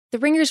The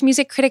Ringer's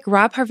music critic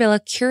Rob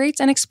Harvilla curates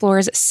and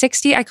explores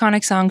 60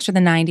 iconic songs from the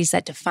 90s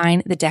that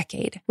define the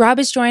decade. Rob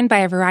is joined by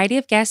a variety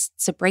of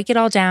guests to break it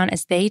all down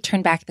as they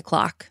turn back the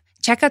clock.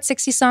 Check out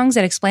 60 Songs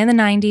That Explain the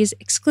 90s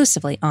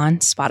exclusively on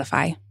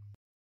Spotify.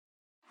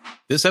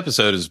 This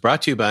episode is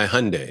brought to you by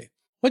Hyundai.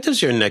 What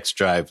does your next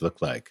drive look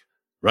like?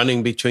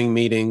 Running between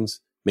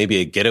meetings?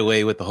 Maybe a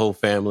getaway with the whole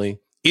family?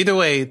 Either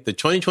way, the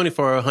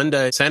 2024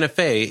 Hyundai Santa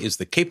Fe is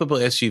the capable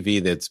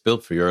SUV that's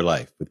built for your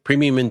life, with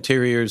premium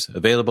interiors,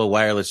 available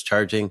wireless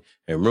charging,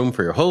 and room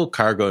for your whole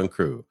cargo and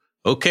crew.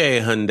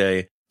 Okay,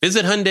 Hyundai.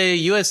 Visit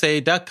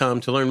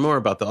HyundaiUSA.com to learn more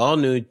about the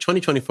all-new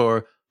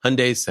 2024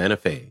 Hyundai Santa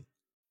Fe.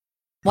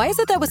 Why is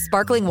it that with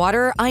sparkling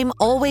water, I'm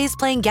always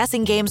playing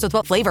guessing games with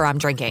what flavor I'm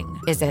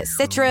drinking? Is it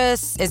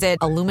citrus? Is it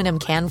aluminum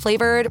can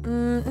flavored?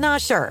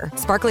 Not sure.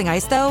 Sparkling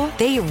ice, though,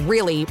 they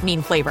really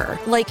mean flavor.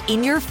 Like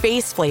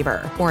in-your-face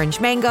flavor. Orange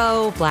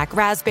mango, black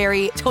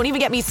raspberry. Don't even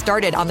get me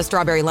started on the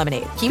strawberry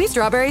lemonade. Kiwi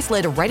Strawberry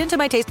slid right into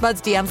my taste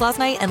buds DMs last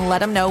night and let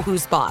them know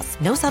who's boss.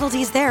 No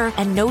subtleties there,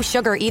 and no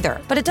sugar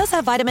either. But it does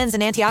have vitamins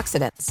and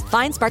antioxidants.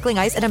 Find Sparkling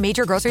Ice at a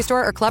major grocery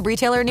store or club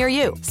retailer near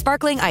you.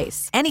 Sparkling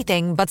Ice.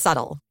 Anything but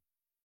subtle.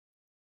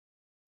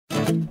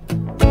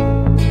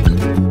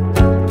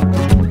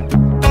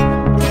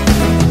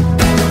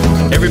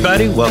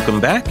 Everybody, welcome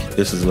back.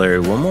 This is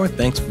Larry Wilmore.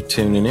 Thanks for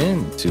tuning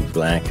in to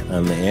Black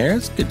on the Air.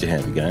 It's good to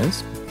have you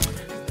guys.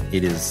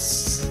 It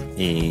is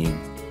a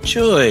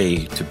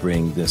joy to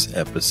bring this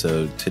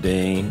episode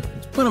today.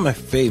 It's one of my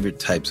favorite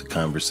types of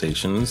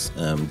conversations.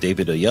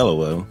 David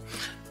Oyelowo,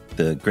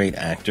 the great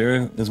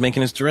actor, is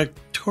making his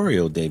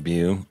directorial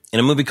debut in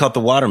a movie called The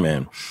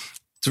Waterman.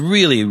 It's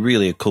really,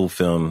 really a cool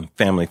film,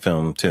 family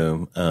film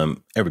too.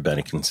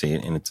 Everybody can see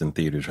it, and it's in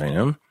theaters right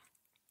now.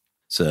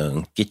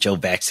 So get your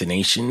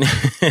vaccination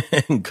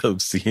and go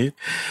see it.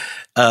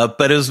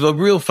 But it was a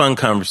real fun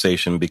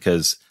conversation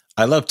because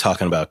I love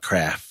talking about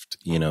craft,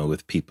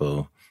 with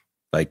people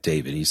like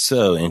David. He's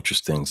so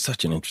interesting,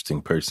 such an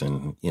interesting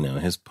person,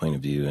 his point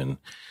of view and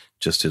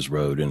just his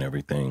road and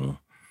everything.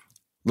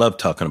 Love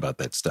talking about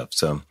that stuff.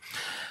 So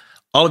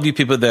all of you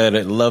people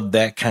that love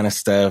that kind of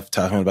stuff,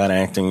 talking about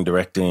acting,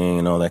 directing,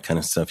 and all that kind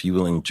of stuff, you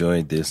will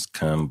enjoy this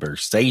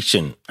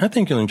conversation. I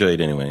think you'll enjoy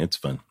it anyway. It's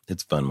fun.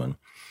 It's a fun one.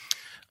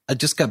 I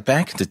just got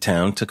back into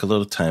town, took a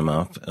little time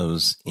off. I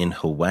was in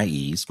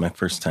Hawaii. It's my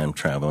first time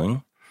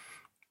traveling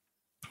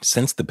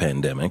since the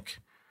pandemic.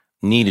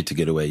 Needed to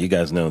get away. You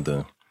guys know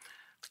the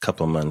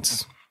couple of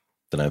months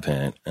that I've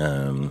had.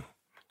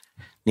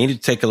 Needed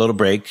to take a little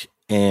break.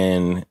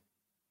 And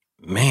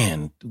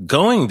man,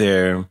 going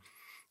there,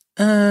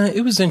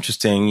 it was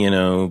interesting,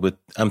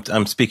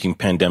 I'm speaking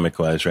pandemic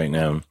wise right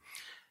now.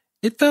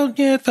 It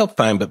felt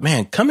fine. But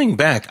man, coming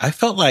back, I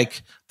felt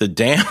like the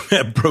dam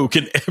had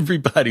broken.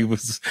 Everybody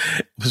was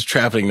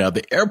traveling now.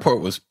 The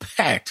airport was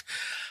packed.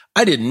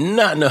 I did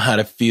not know how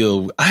to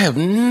feel. I have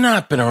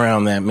not been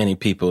around that many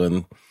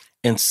people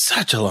in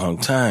such a long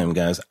time,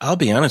 guys. I'll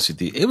be honest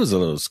with you. It was a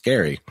little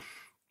scary.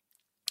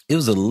 It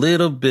was a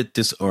little bit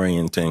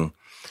disorienting.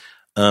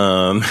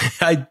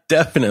 I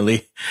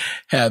definitely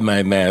had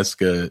my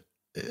mask. I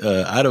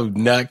do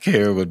not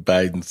care what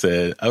Biden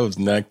said. I was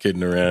not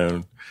kidding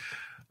around.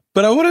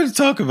 But I wanted to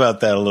talk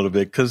about that a little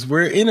bit because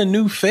we're in a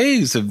new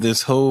phase of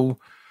this whole,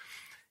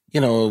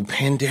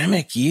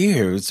 pandemic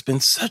year. It's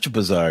been such a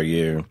bizarre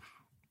year.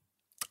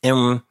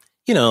 And,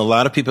 a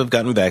lot of people have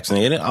gotten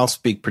vaccinated. I'll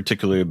speak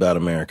particularly about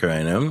America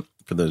right now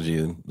for those of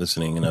you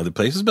listening in other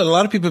places. But a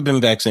lot of people have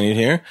been vaccinated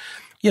here.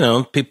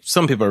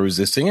 Some people are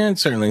resisting it.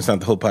 Certainly it's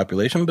not the whole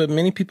population, but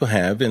many people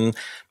have. And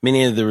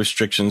many of the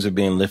restrictions are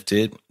being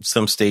lifted.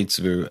 Some states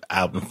are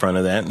out in front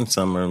of that and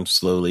some are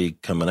slowly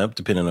coming up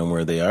depending on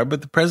where they are.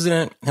 But the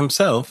president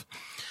himself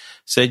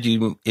said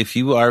if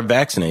you are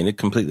vaccinated,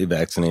 completely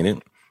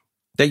vaccinated,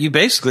 that you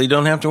basically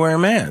don't have to wear a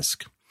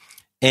mask.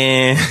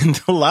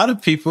 And a lot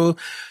of people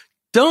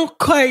don't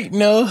quite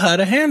know how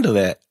to handle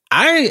that.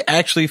 I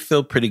actually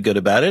feel pretty good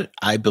about it.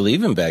 I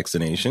believe in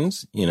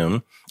vaccinations,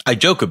 I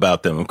joke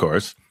about them, of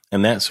course,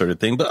 and that sort of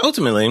thing. But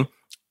ultimately,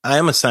 I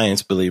am a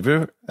science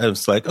believer. I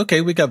was like, okay,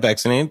 we got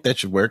vaccinated. That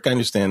should work. I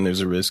understand there's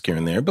a risk here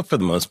and there, but for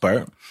the most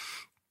part,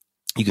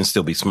 you can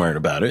still be smart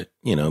about it,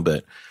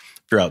 but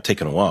if you're out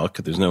taking a walk,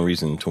 there's no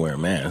reason to wear a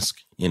mask,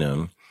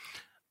 In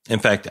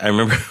fact, I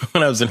remember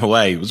when I was in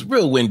Hawaii, it was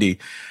real windy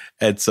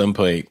at some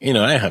point.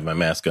 I have my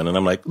mask on and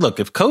I'm like, look,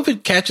 if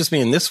COVID catches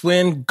me in this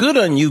wind, good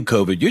on you,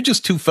 COVID. You're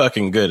just too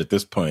fucking good at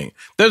this point.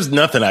 There's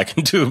nothing I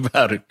can do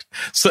about it.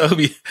 So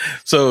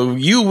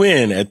you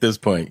win at this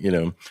point,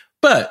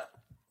 But,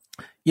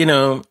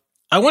 I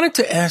wanted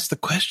to ask the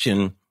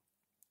question,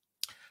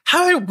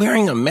 how did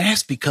wearing a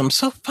mask become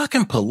so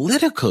fucking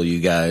political, you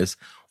guys?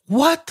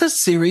 What the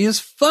serious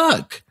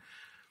fuck?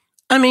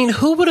 I mean,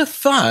 who would have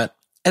thought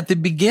at the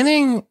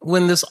beginning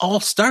when this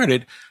all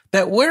started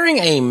that wearing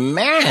a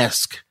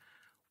mask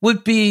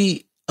would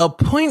be a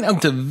point of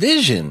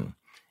division?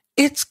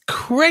 It's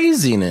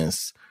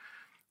craziness.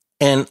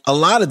 And a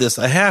lot of this,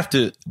 I have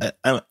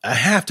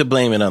to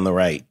blame it on the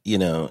right,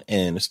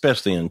 and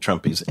especially on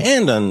Trumpies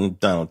and on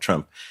Donald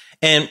Trump.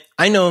 And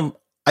I know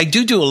I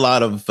do a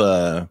lot of,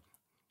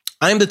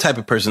 I'm the type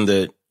of person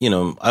that,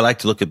 I like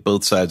to look at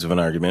both sides of an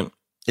argument.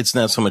 It's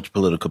not so much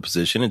political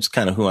position. It's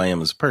kind of who I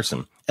am as a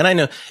person. And I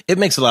know it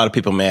makes a lot of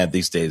people mad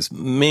these days.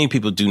 Many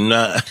people do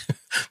not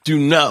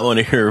want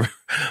to hear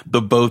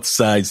the both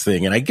sides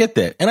thing. And I get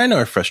that. And I know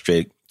I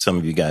frustrate some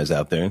of you guys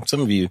out there. And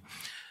some of you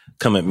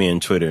come at me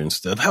on Twitter and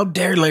stuff. How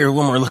dare Larry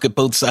Wilmore look at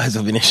both sides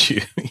of an issue?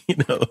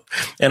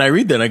 And I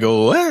read that and I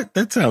go, what?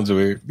 That sounds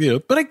weird.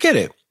 But I get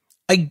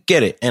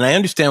it. And I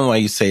understand why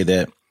you say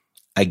that.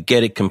 I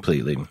get it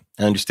completely.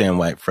 I understand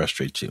why it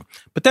frustrates you,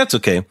 but that's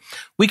okay.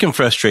 We can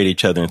frustrate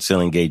each other and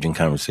still engage in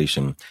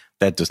conversation.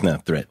 That does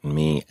not threaten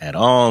me at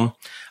all.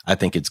 I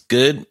think it's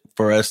good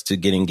for us to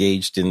get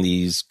engaged in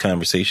these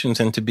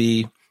conversations and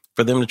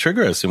for them to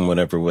trigger us in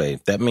whatever way.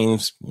 That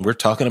means we're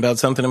talking about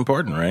something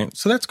important, right?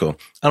 So that's cool.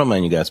 I don't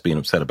mind you guys being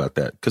upset about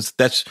that because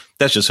that's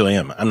just who I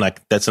am.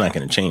 That's not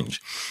going to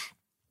change.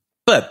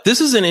 But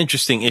this is an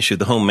interesting issue,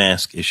 the whole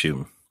mask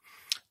issue,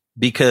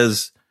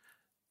 because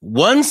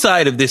one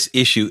side of this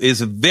issue is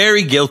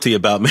very guilty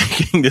about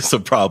making this a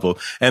problem.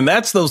 And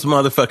that's those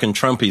motherfucking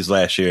Trumpies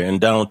last year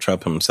and Donald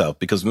Trump himself,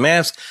 because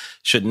masks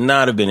should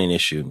not have been an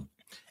issue.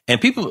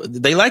 And people,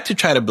 they like to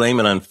try to blame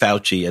it on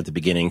Fauci at the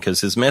beginning because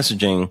his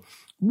messaging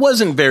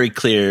wasn't very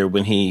clear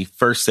when he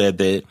first said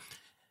that,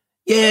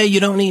 yeah,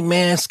 you don't need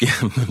masks.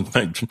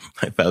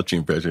 my Fauci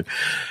impression.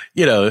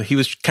 He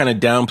was kind of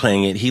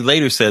downplaying it. He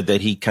later said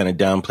that he kind of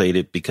downplayed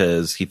it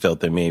because he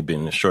felt there may have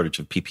been a shortage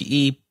of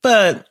PPE,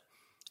 but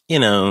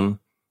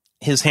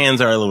his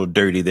hands are a little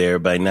dirty there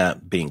by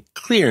not being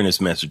clear in his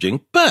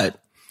messaging.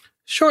 But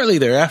shortly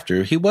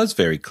thereafter, he was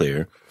very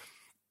clear.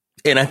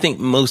 And I think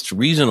most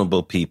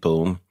reasonable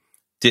people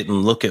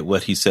didn't look at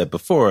what he said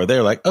before.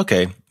 They're like,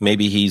 okay,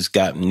 maybe he's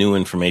got new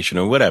information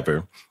or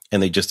whatever.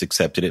 And they just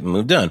accepted it and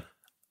moved on.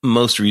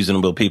 Most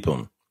reasonable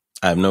people.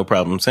 I have no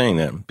problem saying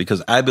that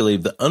because I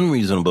believe the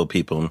unreasonable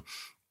people,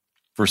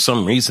 for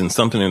some reason,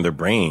 something in their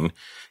brain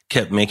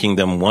kept making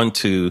them want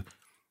to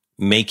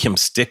make him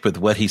stick with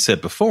what he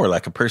said before.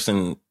 Like a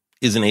person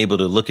isn't able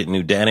to look at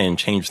new data and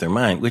change their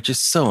mind, which is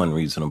so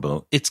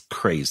unreasonable. It's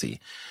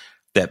crazy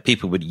that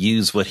people would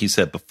use what he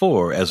said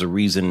before as a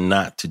reason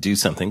not to do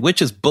something,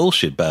 which is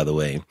bullshit, by the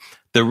way.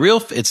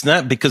 It's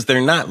not because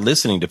they're not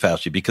listening to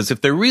Fauci, because if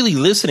they're really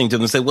listening to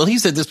him and say, well, he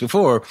said this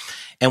before,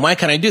 and why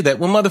can't I do that?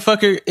 Well,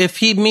 motherfucker,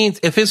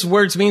 if his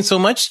words mean so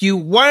much to you,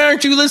 why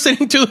aren't you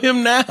listening to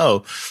him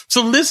now?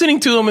 So listening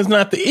to him is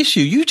not the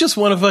issue. You just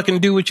want to fucking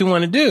do what you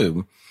want to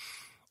do.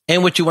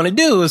 And what you want to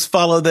do is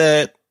follow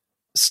that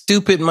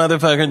stupid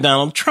motherfucker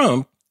Donald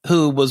Trump,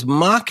 who was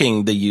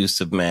mocking the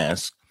use of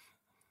masks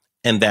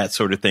and that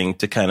sort of thing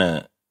to kind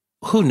of,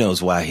 who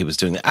knows why he was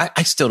doing that.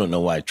 I still don't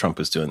know why Trump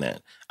was doing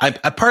that.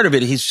 Part of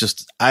it,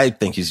 I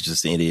think he's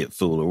just an idiot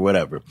fool or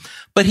whatever.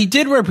 But he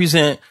did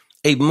represent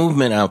a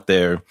movement out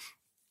there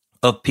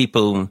of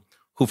people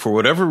who, for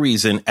whatever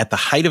reason, at the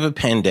height of a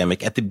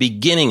pandemic, at the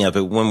beginning of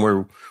it,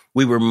 when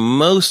we were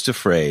most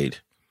afraid,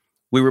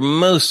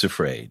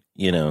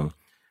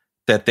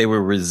 that they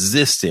were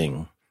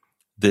resisting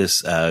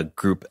this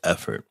group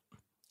effort.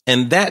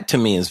 And that to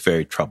me is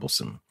very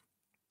troublesome.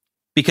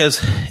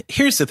 Because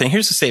here's the thing.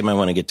 Here's the statement I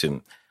want to get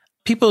to.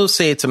 People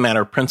say it's a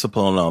matter of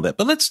principle and all that,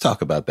 but let's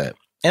talk about that.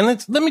 And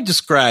let me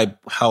describe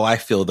how I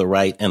feel the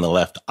right and the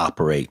left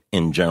operate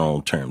in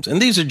general terms.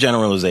 And these are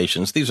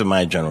generalizations. These are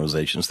my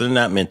generalizations. They're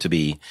not meant to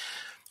be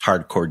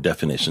hardcore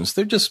definitions.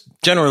 They're just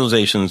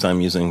generalizations I'm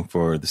using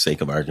for the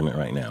sake of argument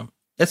right now.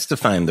 Let's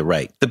define the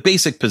right, the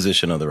basic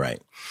position of the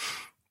right.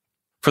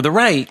 For the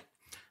right,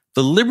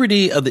 the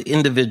liberty of the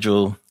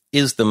individual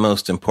is the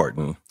most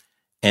important.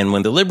 And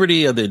when the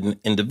liberty of the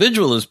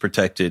individual is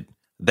protected,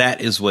 that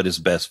is what is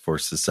best for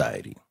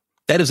society.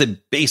 That is a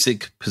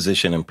basic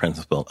position and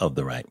principle of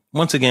the right.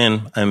 Once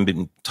again, I've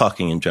been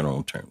talking in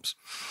general terms.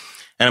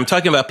 And I'm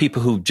talking about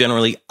people who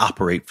generally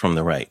operate from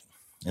the right.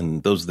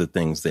 And those are the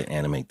things that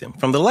animate them.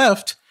 From the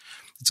left,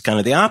 it's kind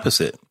of the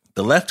opposite.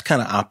 The left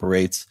kind of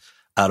operates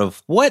out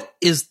of what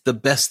is the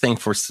best thing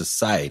for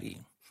society.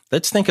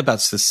 Let's think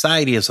about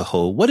society as a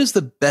whole. What is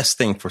the best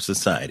thing for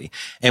society?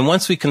 And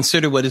once we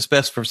consider what is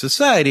best for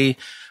society,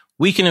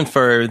 we can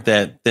infer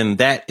that then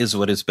that is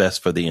what is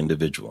best for the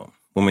individual.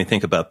 When we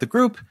think about the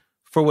group,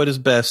 for what is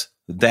best,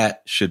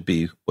 that should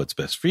be what's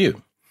best for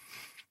you.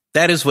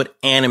 That is what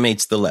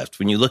animates the left.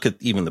 When you look at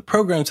even the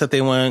programs that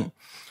they want,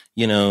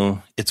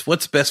 it's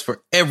what's best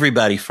for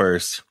everybody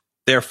first.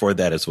 Therefore,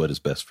 that is what is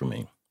best for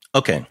me.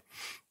 Okay.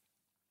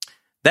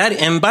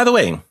 And by the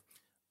way,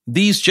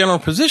 these general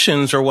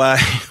positions are why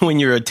when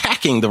you're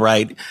attacking the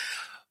right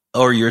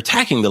or you're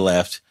attacking the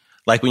left,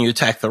 like when you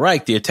attack the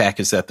right, the attack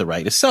is that the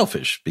right is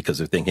selfish because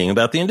they're thinking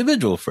about the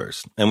individual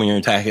first. And when you're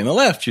attacking the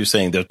left, you're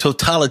saying they're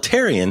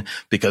totalitarian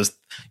because,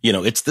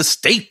 it's the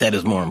state that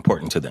is more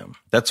important to them.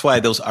 That's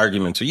why those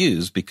arguments are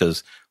used,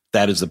 because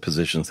that is the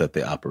positions that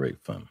they operate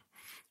from.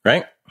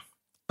 Right?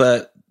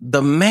 But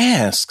the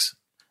masks.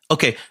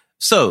 Okay.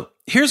 So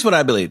here's what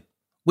I believe.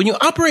 When you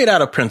operate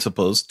out of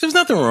principles, there's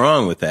nothing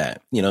wrong with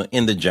that,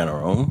 in the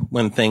general,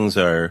 when things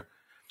are,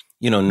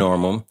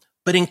 normal.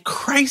 But in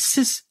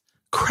crisis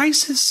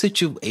crisis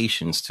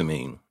situations to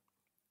me,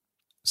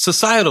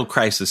 societal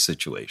crisis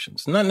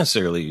situations, not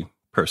necessarily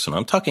personal.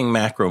 I'm talking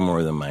macro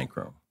more than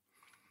micro.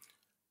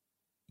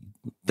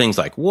 Things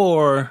like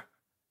war,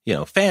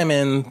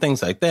 famine,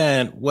 things like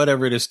that,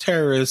 whatever it is,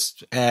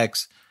 terrorist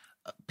acts,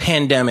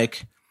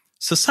 pandemic,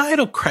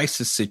 societal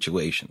crisis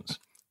situations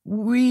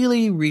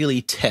really,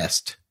 really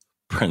test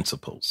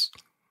principles.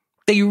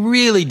 They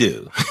really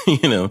do,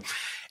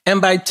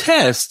 And by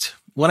test,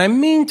 what I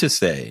mean to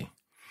say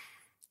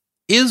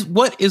is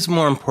what is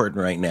more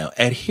important right now,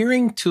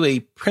 adhering to a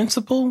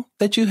principle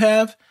that you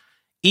have,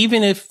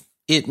 even if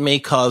it may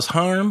cause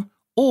harm,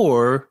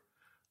 or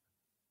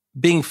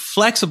being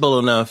flexible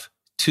enough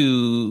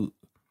to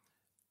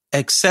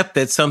accept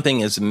that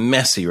something is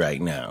messy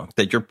right now,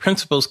 that your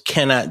principles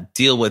cannot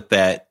deal with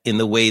that in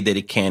the way that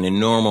it can in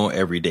normal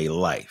everyday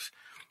life.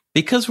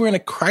 Because we're in a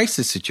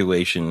crisis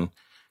situation,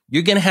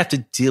 you're going to have to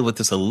deal with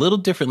this a little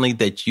differently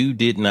that you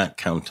did not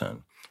count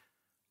on.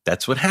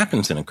 That's what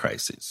happens in a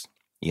crisis.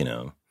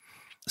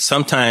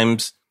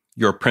 Sometimes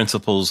your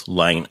principles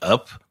line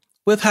up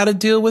with how to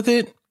deal with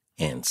it,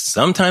 and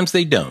sometimes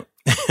they don't.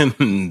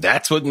 And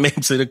that's what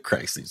makes it a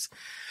crisis.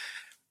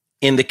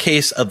 In the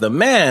case of the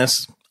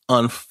mask,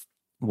 on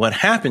what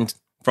happened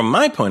from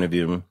my point of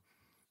view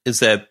is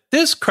that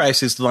this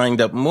crisis lined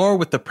up more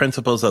with the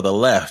principles of the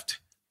left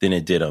than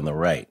it did on the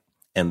right.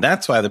 And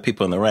that's why the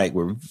people on the right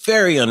were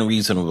very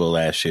unreasonable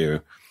last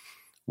year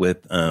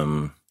with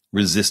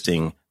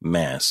resisting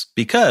masks,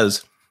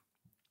 because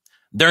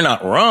they're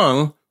not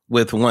wrong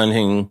with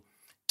wanting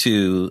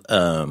to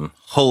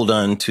hold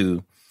on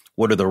to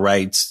what are the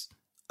rights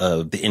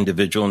of the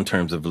individual in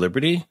terms of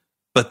liberty,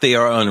 but they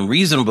are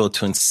unreasonable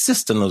to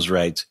insist on those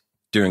rights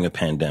during a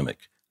pandemic.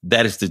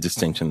 That is the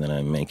distinction that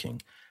I'm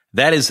making.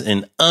 That is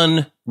an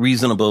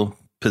unreasonable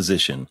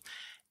position.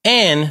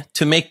 And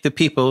to make the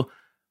people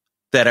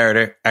that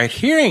are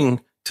adhering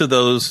to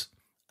those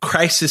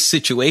crisis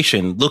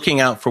situation, looking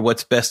out for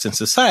what's best in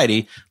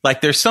society,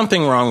 like there's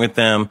something wrong with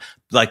them,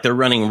 like they're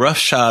running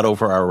roughshod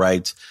over our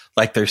rights,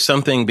 like there's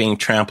something being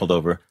trampled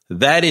over.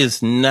 That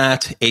is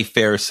not a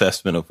fair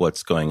assessment of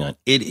what's going on.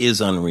 It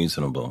is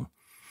unreasonable.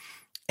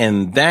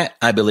 And that,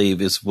 I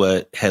believe, is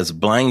what has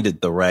blinded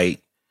the right.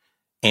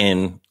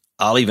 And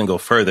I'll even go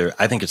further.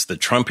 I think it's the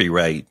Trumpy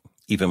right,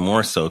 even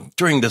more so,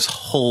 during this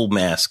whole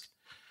mask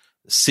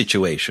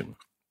situation.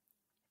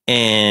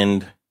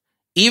 And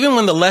even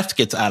when the left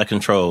gets out of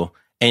control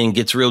and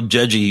gets real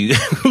judgy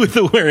with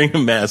the wearing a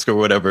mask or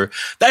whatever,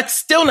 that's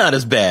still not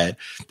as bad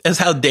as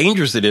how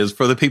dangerous it is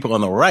for the people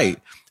on the right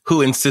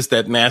who insist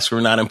that masks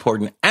were not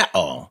important at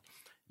all,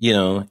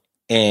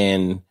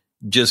 and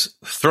just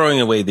throwing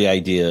away the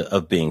idea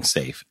of being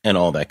safe and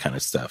all that kind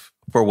of stuff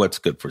for what's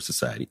good for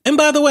society. And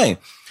by the way,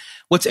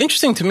 what's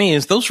interesting to me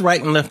is those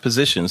right and left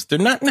positions, they're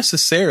not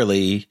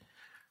necessarily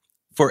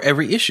for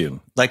every issue.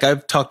 Like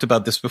I've talked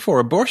about this before,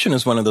 abortion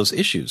is one of those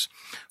issues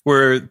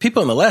where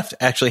people on the left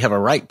actually have a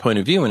right point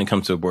of view when it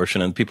comes to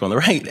abortion, and people on the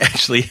right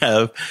actually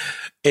have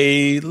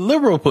a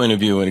liberal point of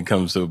view when it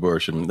comes to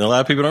abortion. And a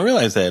lot of people don't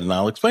realize that, and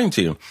I'll explain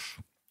to you.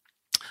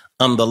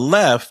 On the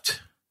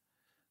left,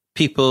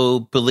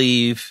 people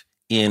believe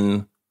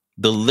in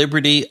the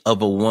liberty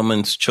of a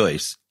woman's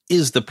choice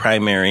is the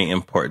primary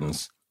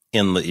importance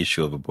in the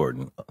issue of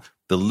abortion.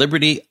 The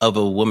liberty of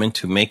a woman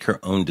to make her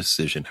own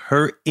decision,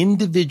 her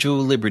individual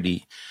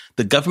liberty.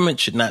 The government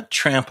should not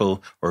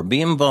trample or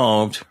be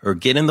involved or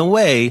get in the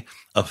way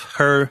of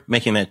her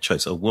making that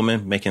choice, a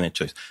woman making that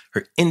choice.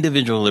 Her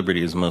individual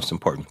liberty is most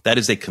important. That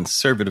is a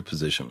conservative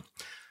position.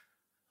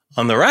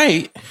 On the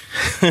right,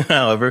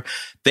 however,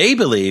 they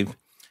believe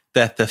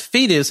that the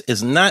fetus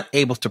is not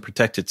able to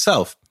protect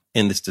itself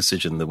in this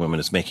decision the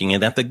woman is making,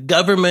 and that the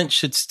government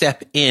should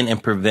step in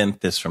and prevent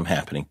this from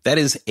happening. That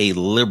is a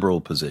liberal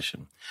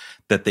position,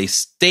 that the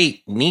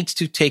state needs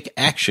to take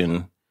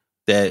action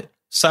that,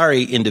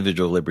 sorry,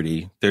 individual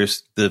liberty,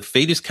 the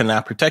fetus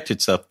cannot protect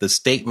itself. The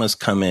state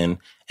must come in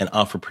and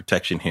offer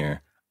protection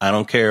here. I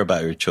don't care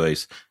about your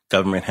choice.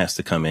 Government has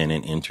to come in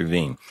and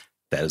intervene.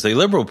 That is a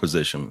liberal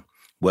position.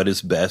 What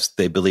is best?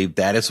 They believe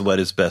that is what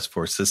is best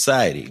for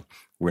society.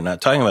 We're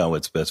not talking about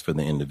what's best for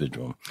the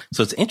individual.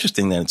 So it's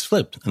interesting that it's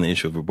flipped on the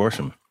issue of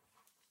abortion.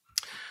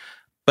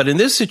 But in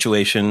this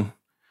situation,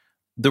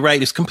 the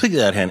right is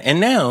completely out of hand. And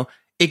now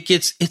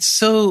it's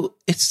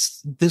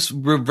this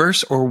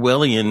reverse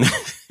Orwellian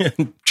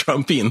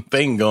Trumpian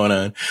thing going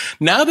on.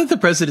 Now that the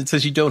president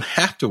says you don't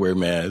have to wear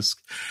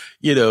masks,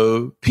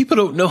 people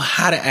don't know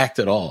how to act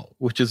at all,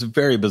 which is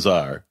very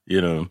bizarre,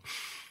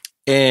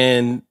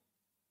 and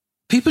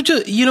people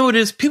just, what it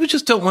is? People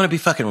just don't want to be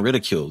fucking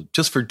ridiculed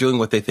just for doing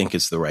what they think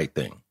is the right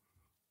thing.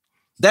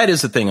 That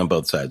is the thing on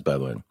both sides, by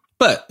the way,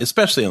 but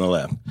especially on the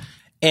left.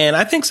 And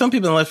I think some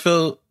people on the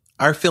left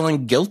are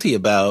feeling guilty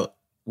about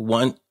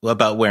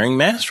wearing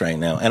masks right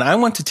now. And I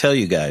want to tell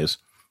you guys,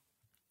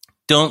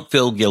 don't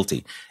feel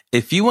guilty.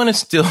 If you want to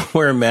still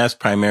wear a mask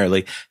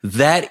primarily,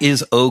 that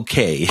is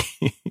okay.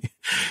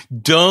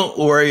 Don't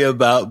worry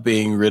about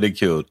being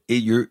ridiculed.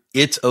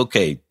 It's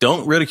okay.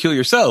 Don't ridicule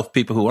yourself,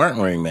 people who aren't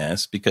wearing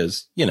masks,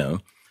 because,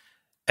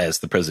 as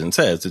the president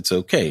says, it's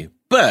okay.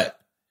 But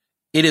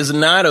it is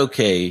not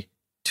okay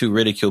to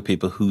ridicule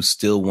people who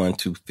still want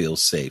to feel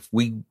safe.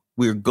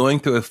 We're going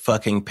through a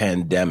fucking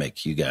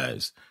pandemic, you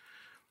guys.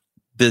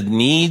 The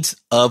needs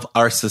of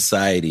our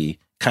society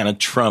kind of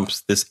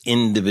trumps this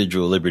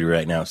individual liberty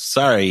right now.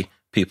 Sorry,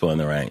 people on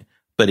the right,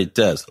 but it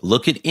does.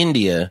 Look at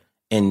India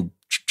and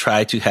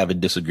try to have a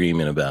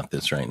disagreement about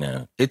this right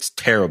now. It's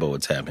terrible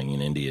what's happening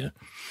in India.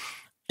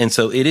 And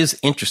so it is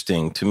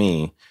interesting to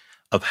me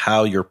of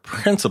how your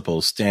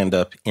principles stand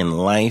up in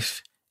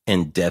life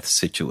and death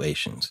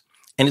situations.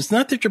 And it's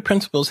not that your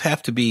principles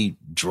have to be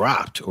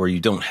dropped or you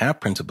don't have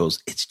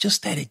principles. It's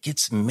just that it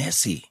gets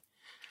messy.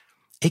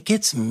 It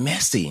gets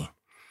messy.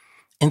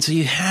 And so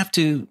you have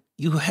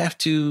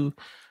to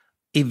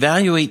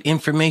evaluate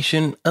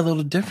information a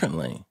little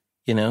differently,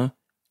 you know?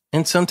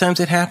 And sometimes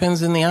it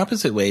happens in the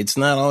opposite way. It's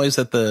not always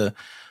that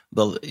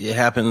it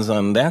happens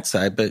on that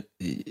side, but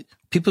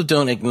people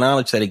don't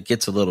acknowledge that it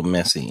gets a little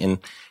messy. And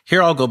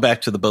here I'll go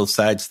back to the both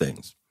sides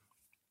things.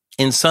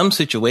 In some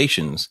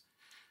situations,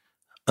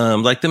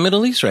 like the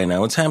Middle East right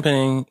now, what's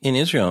happening in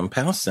Israel and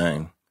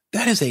Palestine,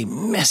 that is a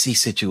messy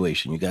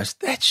situation, you guys.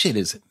 That shit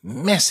is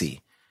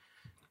messy.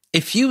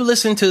 If you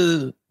listen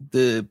to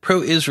the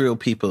pro-Israel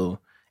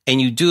people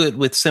and you do it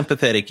with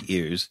sympathetic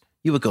ears,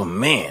 you would go,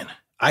 man,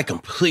 I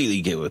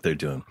completely get what they're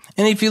doing.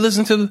 And if you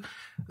listen to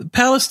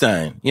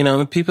Palestine, you know,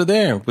 the people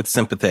there with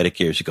sympathetic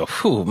ears, you go,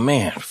 oh,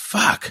 man,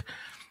 fuck,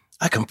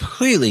 I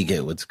completely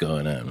get what's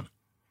going on.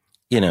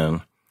 You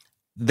know,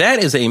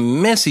 that is a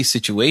messy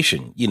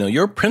situation. You know,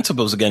 your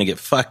principles are going to get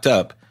fucked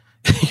up,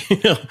 you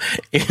know,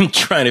 in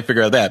trying to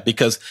figure out that,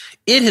 because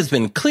it has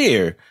been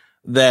clear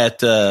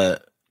that,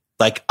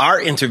 like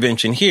our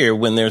intervention here,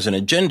 when there's an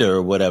agenda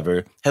or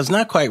whatever, has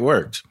not quite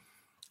worked,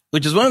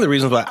 which is one of the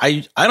reasons why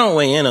I don't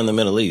weigh in on the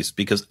Middle East,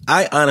 because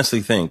I honestly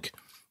think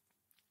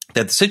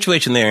that the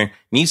situation there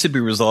needs to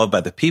be resolved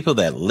by the people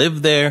that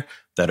live there,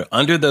 that are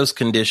under those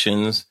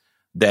conditions,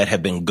 that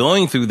have been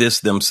going through this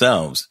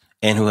themselves,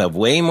 and who have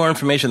way more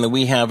information than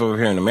we have over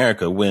here in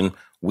America, when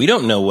we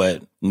don't know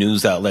what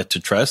news outlet to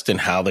trust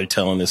and how they're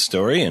telling this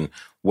story and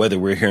whether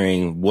we're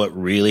hearing what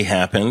really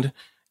happened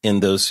in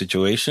those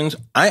situations.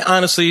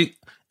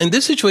 In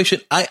this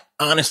situation, I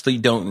honestly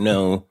don't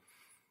know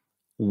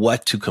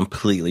what to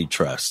completely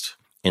trust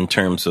in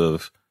terms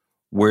of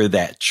where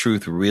that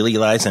truth really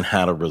lies and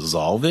how to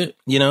resolve it.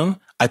 You know,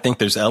 I think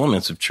there's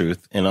elements of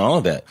truth in all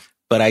of that,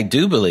 but I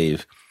do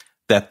believe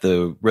that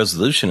the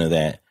resolution of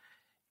that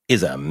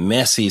is a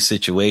messy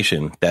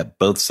situation that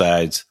both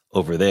sides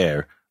over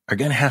there are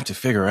going to have to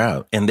figure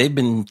out. And they've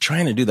been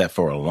trying to do that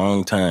for a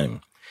long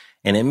time.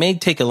 And it may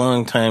take a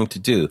long time to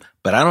do,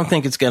 but I don't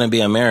think it's going to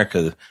be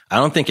America. I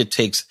don't think it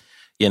takes,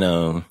 you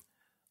know,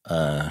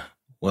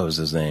 what was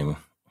his name?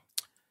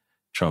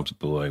 Trump's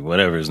boy,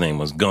 whatever his name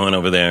was, going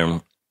over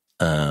there.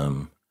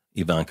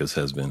 Ivanka's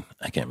husband.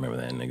 I can't remember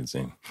that nigga's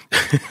name.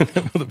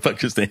 What the fuck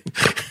his name?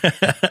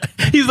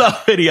 He's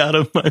already out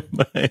of my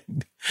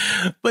mind.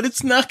 But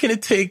it's not going to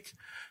take,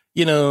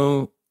 you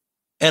know,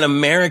 an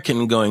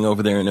American going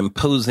over there and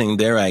imposing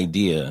their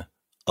idea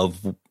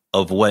of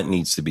what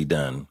needs to be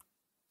done.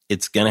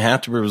 It's going to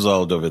have to be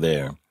resolved over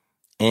there.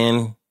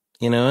 And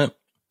you know what?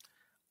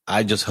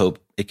 I just hope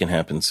it can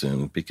happen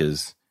soon,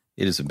 because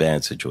it is a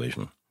bad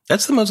situation.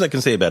 That's the most I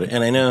can say about it.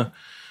 And I know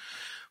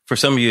for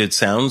some of you, it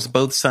sounds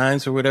both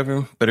sides or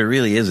whatever, but it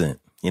really isn't.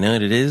 You know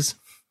what it is?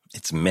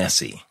 It's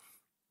messy.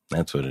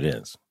 That's what it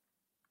is.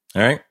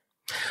 All right.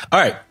 All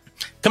right.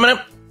 Coming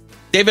up,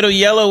 David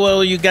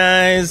Oyelowo, you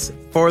guys,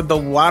 for The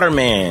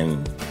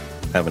Waterman.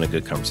 Having a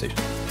good conversation.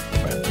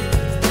 Right.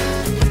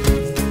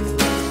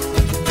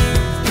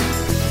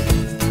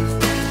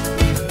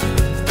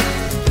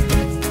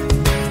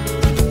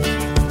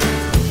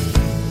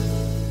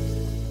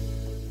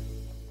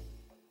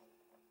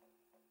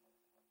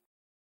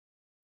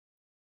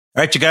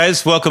 All right, you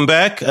guys, welcome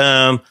back.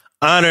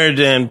 Honored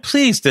and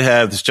pleased to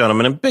have this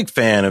gentleman. I'm a big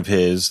fan of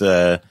his.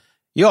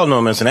 You all know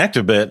him as an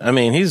actor, but I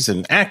mean, he's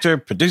an actor,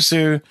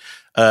 producer.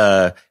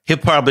 He'll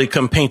probably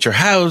come paint your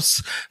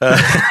house. And,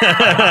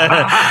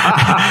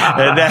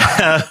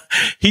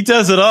 he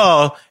does it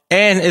all,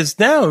 and is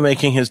now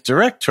making his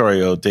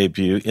directorial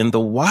debut in The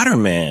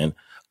Waterman,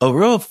 a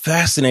real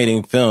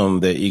fascinating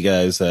film that you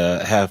guys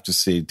have to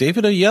see.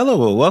 David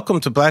Oyelowo, welcome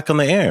to Black on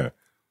the Air.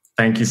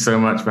 Thank you so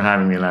much for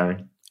having me,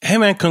 Larry. Hey,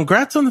 man,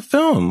 congrats on the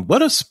film.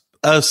 What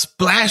a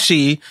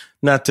splashy,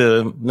 no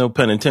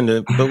pun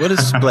intended, but what a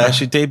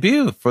splashy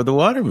debut for The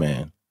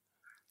Waterman.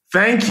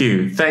 Thank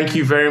you. Thank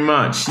you very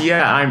much.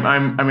 Yeah,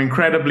 I'm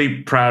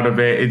incredibly proud of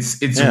it.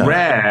 It's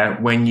rare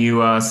when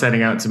you are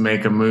setting out to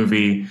make a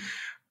movie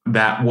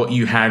that what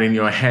you had in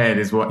your head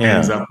is what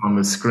ends up on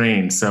the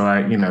screen. So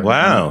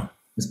wow.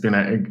 It's been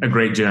a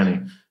great journey.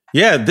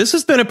 Yeah, this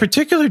has been a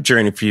particular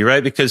journey for you,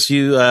 right? Because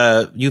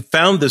you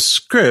found the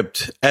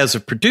script as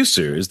a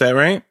producer. Is that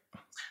right?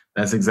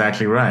 That's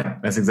exactly right.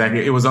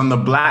 It was on the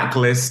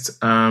blacklist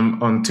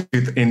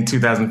in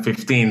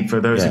 2015.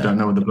 For those who don't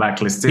know what the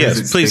blacklist is,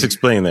 yes, please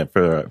explain that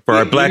for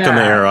our Black on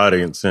the Air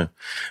audience. Yeah.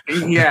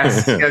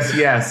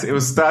 Yes. It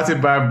was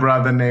started by a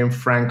brother named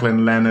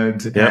Franklin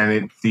Leonard, and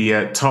it's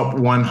the top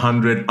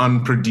 100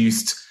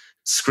 unproduced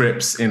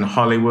scripts in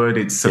Hollywood.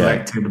 It's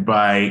selected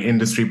by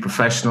industry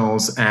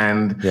professionals,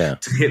 and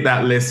to hit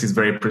that list is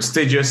very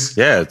prestigious.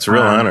 Yeah, it's a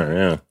real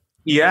honor.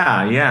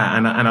 Yeah.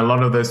 And a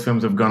lot of those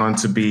films have gone on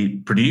to be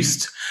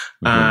produced.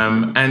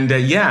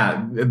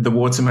 The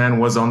Waterman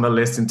was on the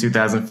list in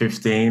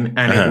 2015,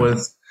 and it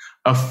was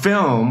a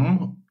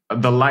film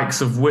the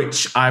likes of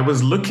which I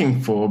was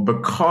looking for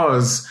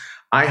because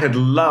I had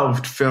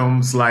loved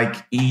films like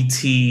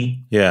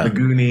E.T., The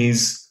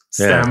Goonies,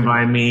 Stand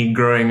By Me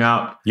growing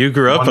up. You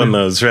grew up on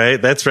those,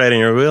 right? That's right in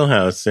your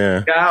wheelhouse,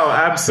 Oh,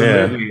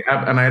 absolutely.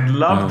 Yeah. And I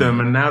loved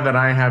them. And now that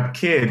I have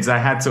kids, I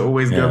had to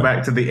always go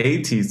back to the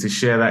 80s to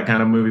share that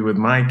kind of movie with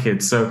my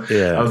kids. So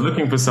I was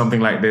looking for something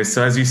like this.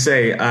 So as you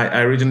say,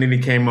 I originally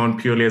came on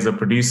purely as a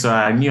producer.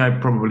 I knew I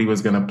probably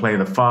was going to play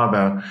the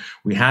father.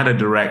 We had a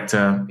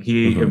director.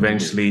 He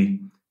eventually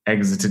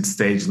exited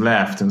stage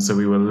left. And so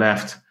we were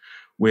left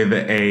with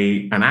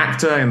an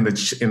actor in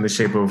the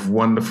shape of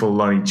wonderful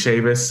Lonnie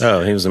Chavis.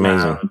 Oh, he was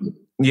amazing.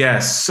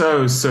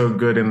 So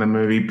good in the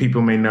movie.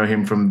 People may know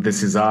him from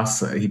This Is Us.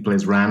 He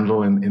plays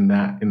Randall in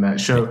that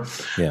show.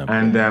 Yeah.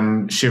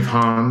 And Shiv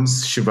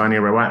Hans, Shivani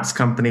Rawat's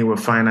company were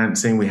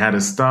financing. We had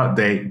a start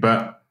date,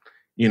 but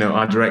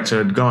our director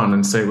had gone,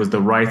 and so it was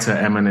the writer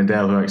Emma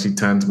Nadell who actually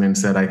turned to me and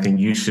said, "I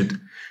think you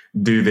should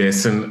do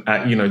this." And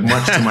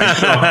much to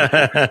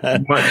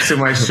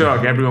my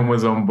shock, everyone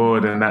was on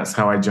board, and that's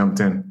how I jumped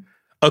in.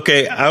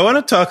 Okay, I want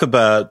to talk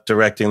about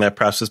directing, that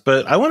process,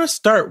 but I want to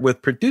start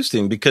with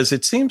producing because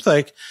it seems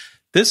like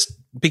this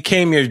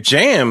became your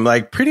jam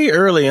like pretty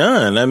early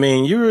on. I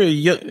mean, you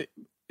were,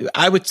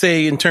 I would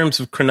say in terms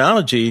of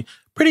chronology,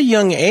 pretty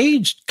young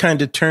age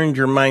kind of turned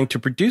your mind to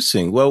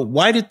producing. Well,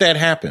 why did that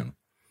happen?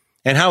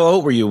 And how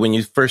old were you when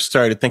you first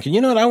started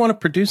thinking, I want to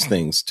produce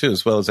things too,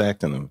 as well as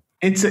acting them?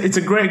 It's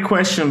a great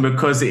question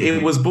because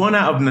it was born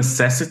out of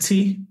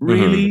necessity,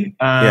 really.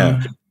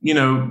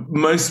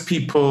 Most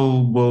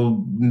people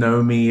will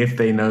know me if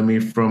they know me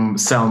from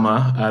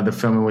Selma, the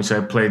film in which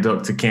I played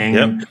Dr. King.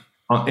 Yep.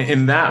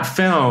 In that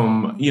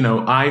film,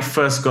 I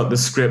first got the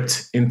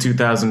script in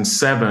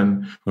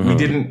 2007. We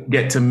didn't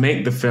get to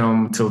make the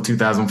film till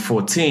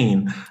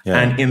 2014. Yeah.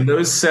 And in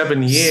those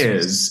 7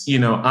 years,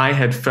 I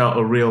had felt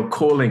a real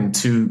calling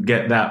to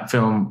get that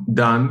film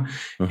done.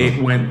 It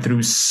went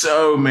through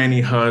so many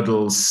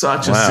hurdles,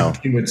 such a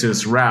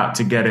circuitous route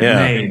to get it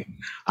made.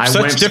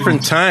 Such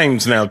different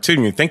times now, too,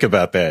 when you think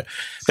about that.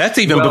 That's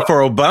even before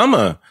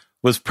Obama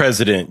was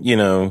president,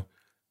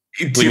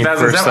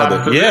 2007,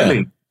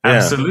 absolutely.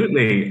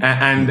 Absolutely.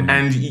 And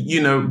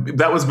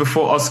that was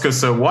before Oscar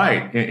So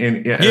White.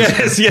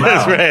 Yes,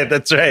 right.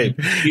 That's right.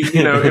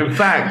 In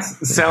fact,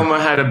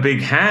 Selma had a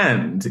big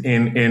hand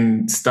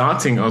in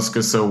starting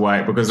Oscar So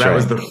White because that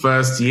was the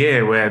first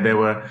year where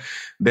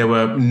there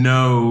were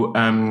no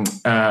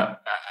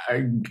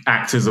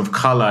actors of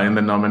color in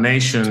the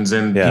nominations,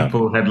 and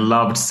people had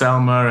loved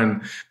Selma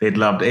and they'd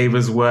loved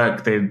Ava's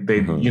work. They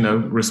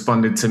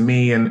responded to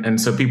me, and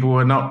so people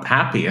were not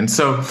happy. And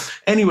so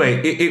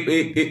anyway,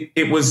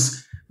 it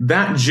was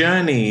that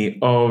journey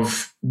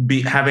of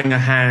having a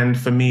hand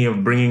for me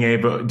of bringing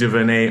Ava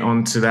DuVernay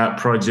onto that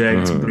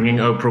project, bringing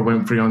Oprah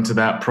Winfrey onto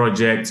that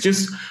project,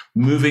 just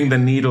moving the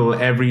needle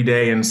every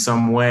day in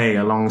some way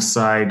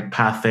alongside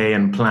Path A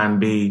and Plan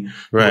B,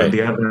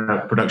 the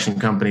other production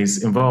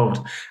companies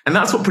involved. And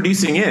that's what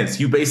producing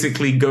is. You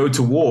basically go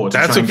to war.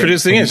 That's what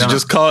producing is. You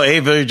just call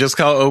Ava, you just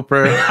call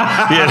Oprah.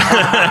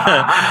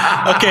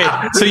 Okay,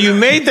 so you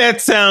made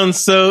that sound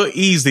so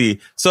easy.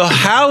 So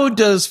how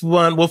does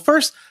one,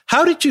 first,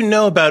 how did you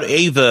know about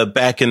Ava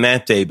back in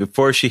that day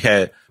before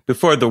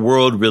the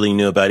world really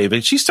knew about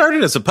Ava? She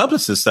started as a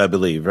publicist, I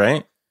believe,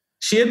 right?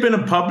 She had been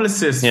a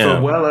publicist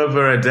for well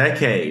over a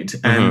decade.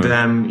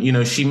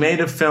 And, she made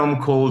a film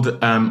called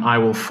I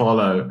Will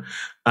Follow.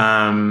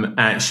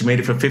 She made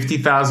it for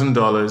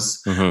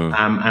 $50,000.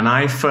 And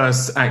I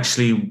first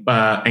actually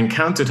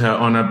encountered her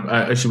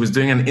on she was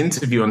doing an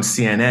interview on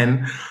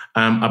CNN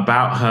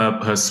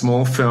about her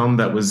small film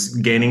that was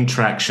gaining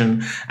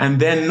traction. And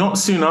then not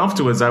soon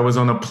afterwards, I was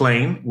on a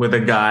plane with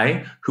a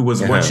guy who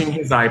was watching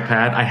his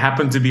iPad. I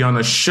happened to be on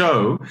a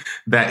show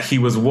that he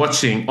was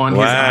watching on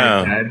his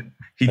iPad.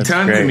 He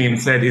turned to me and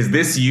said, "Is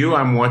this you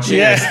I'm watching?"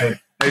 Yeah.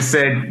 I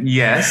said,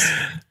 "Yes."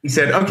 He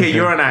said, "Okay,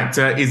 you're an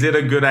actor. Is it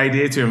a good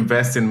idea to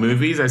invest in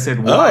movies?" I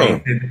said,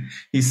 "Why?" Oh.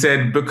 He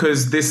said,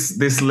 "Because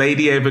this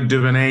lady, Ava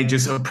DuVernay,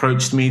 just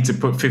approached me to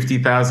put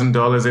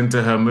 $50,000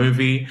 into her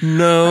movie."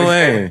 No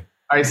way.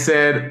 I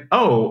said,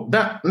 "Oh,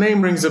 that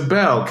name rings a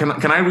bell. Can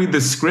I read the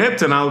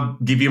script and I'll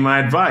give you my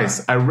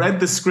advice?" I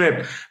read the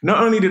script.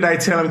 Not only did I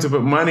tell him to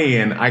put money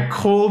in, I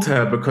called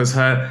her because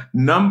her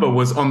number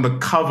was on the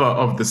cover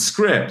of the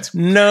script.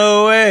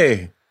 No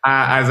way.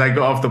 as I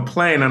got off the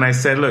plane, and I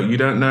said, look, you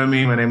don't know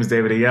me. My name is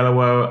David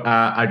Oyelowo.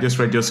 I just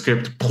read your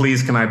script.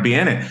 Please, can I be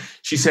in it?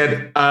 She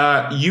said,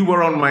 you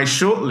were on my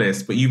short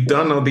list, but you've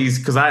done all these,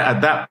 because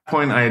at that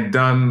point I had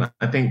done,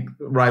 I think,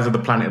 Rise of the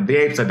Planet of the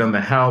Apes. I'd done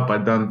The Help.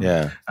 I'd done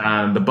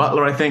The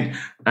Butler, I think.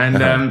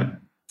 And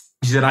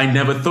she said, I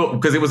never thought,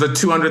 because it was a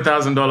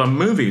 $200,000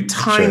 movie,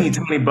 tiny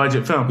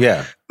budget film.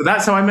 Yeah. So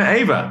that's how I met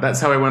Ava. That's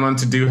how I went on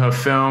to do her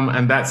film.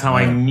 And that's how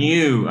I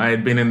knew I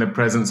had been in the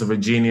presence of a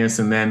genius,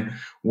 and then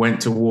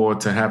went to war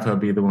to have her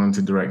be the one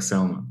to direct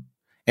Selma.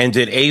 And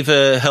did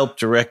Ava help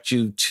direct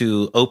you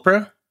to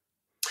Oprah?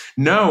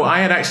 No, I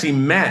had actually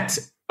met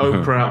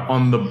Oprah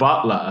on The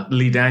Butler,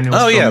 Lee Daniels.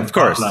 Oh, yeah, of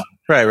course. Butler.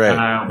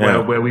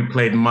 Right. Where we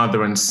played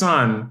mother and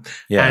son.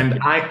 Yeah. And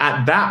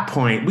at that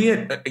point, we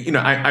had,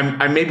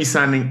 I may be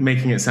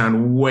making it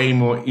sound way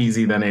more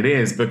easy than it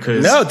is,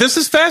 because. No, this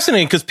is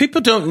fascinating because people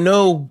don't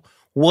know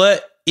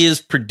what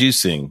is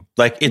producing.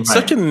 Like, it's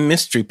such a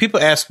mystery. People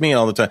ask me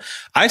all the time.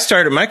 I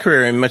started my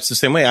career in much the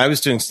same way. I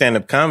was doing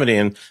stand-up comedy,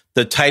 and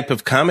the type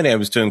of comedy I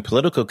was doing,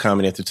 political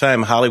comedy at the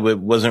time, Hollywood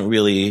wasn't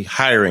really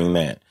hiring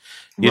that.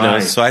 You know,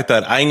 so I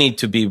thought I need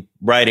to be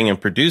writing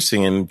and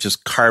producing and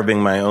just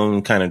carving my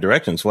own kind of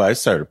directions. Well, I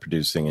started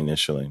producing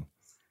initially.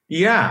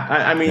 Yeah.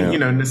 I mean,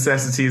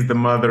 necessity is the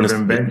mother of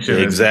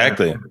invention.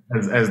 Exactly.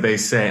 As they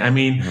say. I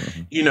mean,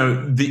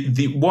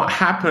 what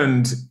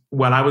happened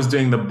while I was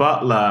doing The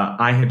Butler,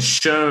 I had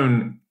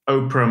shown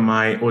Oprah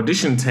my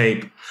audition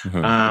tape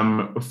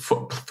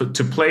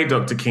to play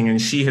Dr. King.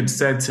 And she had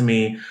said to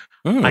me,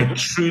 I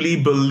truly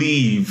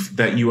believe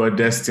that you are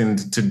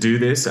destined to do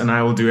this, and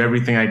I will do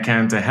everything I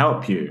can to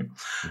help you.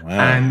 Wow.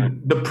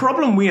 And the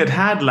problem we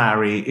had,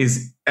 Larry,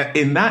 is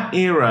in that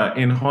era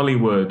in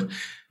Hollywood,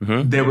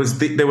 there were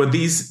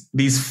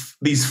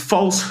these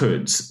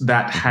falsehoods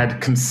that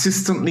had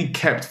consistently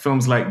kept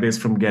films like this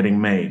from getting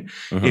made.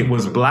 It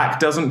was Black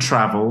doesn't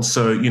travel,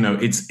 so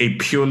it's a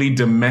purely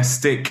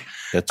domestic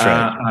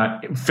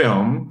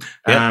film.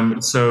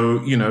 Yep. So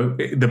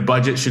the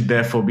budget should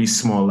therefore be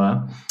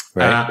smaller.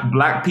 Right.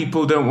 Black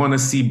people don't want to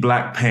see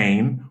black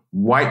pain.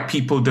 White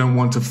people don't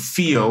want to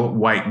feel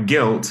white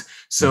guilt.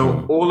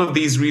 So all of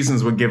these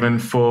reasons were given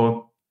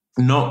for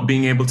not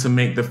being able to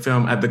make the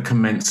film at the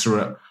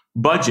commensurate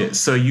budget.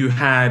 So you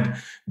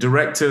had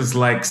directors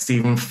like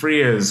Stephen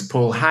Frears,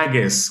 Paul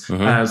Haggis,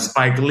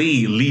 Spike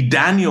Lee. Lee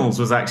Daniels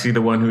was actually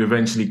the one who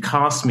eventually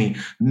cast me.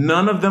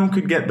 None of them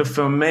could get the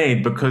film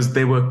made because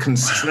they were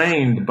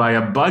constrained by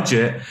a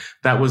budget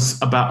that was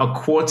about a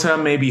quarter,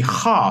 maybe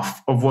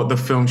half of what the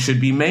film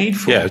should be made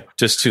for. Yeah,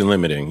 just too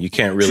limiting. You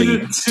can't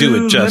really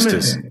do it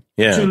justice.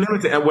 Yeah. Too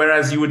limited.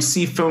 Whereas you would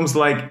see films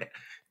like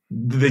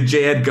the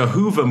J. Edgar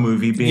Hoover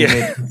movie being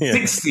made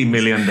 $60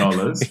 million.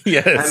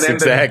 Yes, and then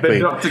exactly.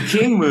 The Dr.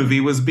 King movie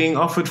was being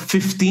offered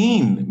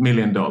 $15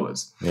 million.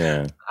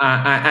 Yeah.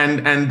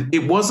 And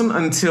it wasn't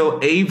until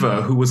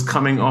Ava, who was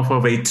coming off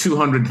of a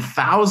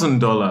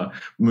 $200,000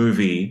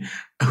 movie,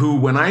 who,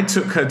 when I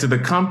took her to the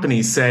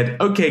company, said,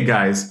 okay,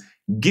 guys,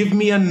 give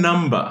me a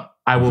number.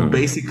 I will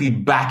basically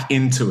back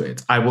into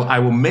it. I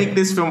will make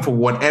this film for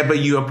whatever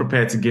you are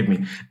prepared to give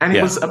me. And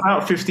it was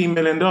about $15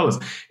 million.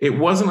 It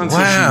wasn't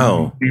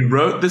until she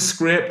wrote the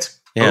script.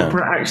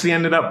 Oprah actually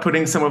ended up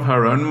putting some of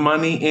her own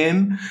money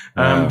in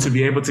to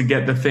be able to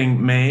get the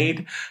thing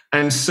made.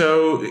 And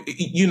so,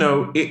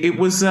 it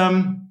was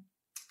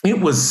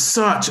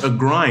such a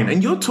grind.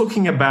 And you're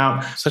talking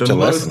about such a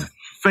lesson.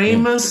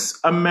 Famous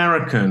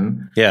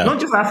American,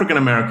 not just African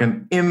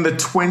American, in the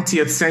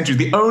 20th century,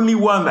 the only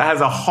one that has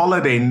a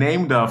holiday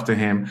named after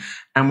him.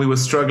 And we were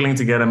struggling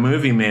to get a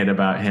movie made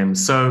about him.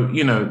 So,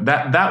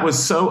 that was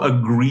so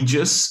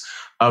egregious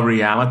a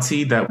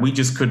reality that we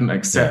just couldn't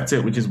accept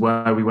it, which is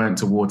why we went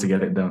to war to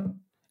get it done.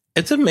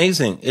 It's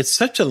amazing. It's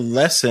such a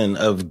lesson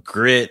of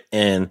grit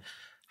and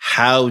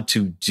how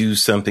to do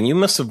something. You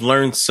must have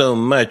learned so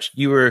much.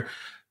 You were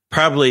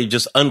probably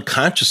just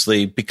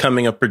unconsciously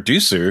becoming a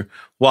producer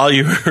while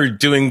you were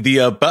doing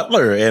The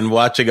Butler and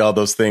watching all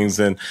those things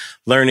and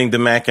learning the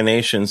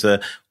machinations.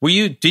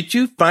 Did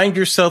you find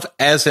yourself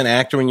as an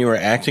actor when you were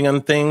acting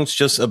on things,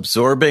 just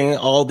absorbing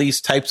all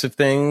these types of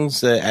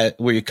things?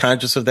 Were you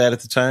conscious of that at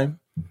the time?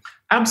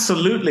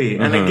 Absolutely.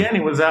 And again,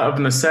 it was out of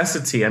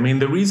necessity. I mean,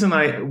 the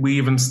reason we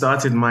even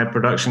started my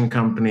production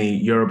company,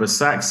 Yoruba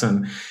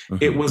Saxon,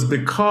 it was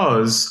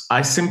because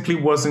I simply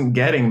wasn't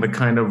getting the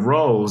kind of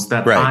roles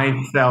that I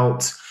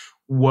felt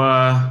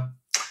were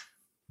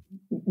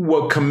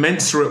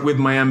commensurate with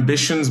my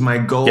ambitions, my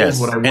goals,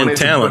 what I wanted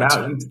to put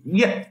out.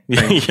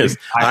 Yes,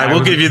 I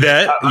will give you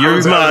that.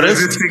 You're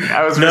modest.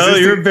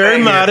 You're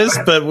very modest,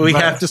 but we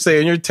have to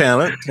say in your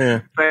talent.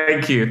 Yeah.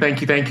 Thank you.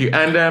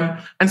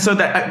 And so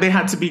that they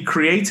had to be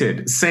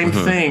created. Same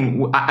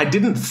thing. I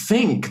didn't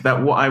think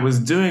that what I was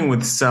doing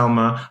with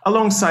Selma,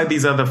 alongside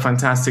these other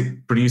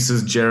fantastic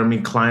producers, Jeremy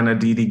Kleiner,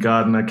 Dee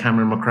Gardner,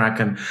 Cameron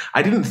McCracken,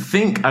 I didn't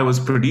think I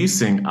was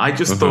producing. I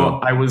just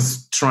thought I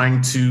was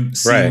trying to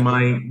see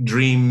my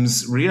dream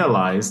dreams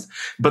realized.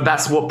 But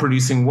that's what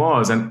producing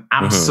was. And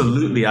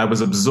absolutely, I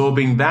was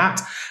absorbing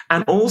that.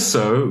 And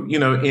also,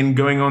 in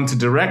going on to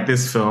direct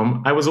this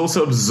film, I was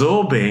also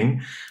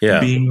absorbing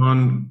being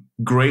on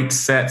great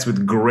sets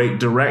with great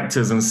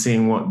directors and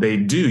seeing what they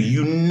do.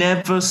 You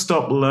never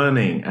stop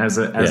learning as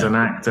an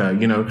actor.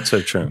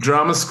 So true.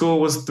 Drama school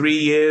was 3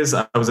 years.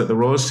 I was at the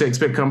Royal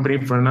Shakespeare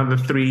Company for another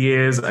 3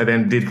 years. I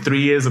then did 3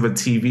 years of a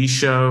TV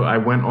show. I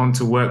went on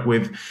to work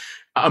with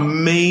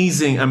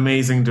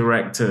amazing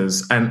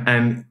directors.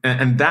 And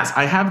that's,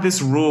 I have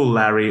this rule,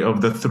 Larry,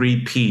 of the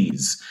 3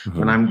 Ps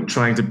when I'm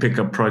trying to pick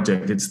a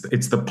project.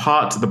 It's the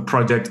part, the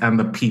project, and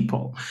the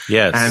people.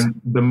 Yes.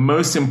 And the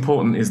most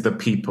important is the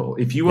people.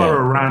 If you are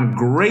around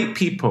great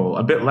people,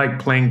 a bit like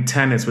playing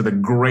tennis with a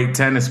great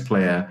tennis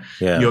player,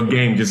 your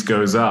game just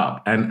goes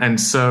up. And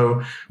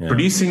so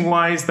producing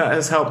wise, that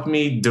has helped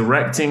me.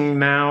 Directing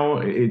now,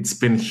 it's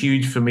been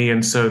huge for me.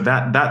 And so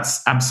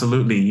that's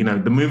absolutely,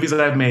 the movies that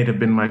I've made have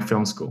been my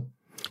film school.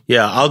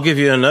 Yeah, I'll give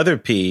you another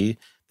P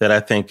that I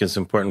think is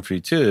important for you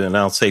too, and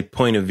I'll say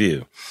point of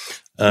view.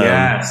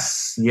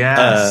 Yes.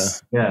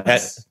 As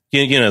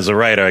a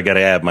writer, I got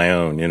to add my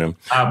own.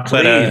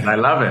 Please, I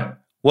love it.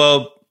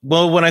 Well,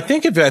 when I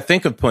think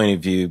of point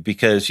of view,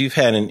 because you've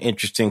had an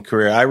interesting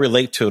career, I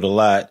relate to it a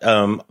lot.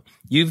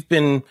 You've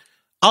been,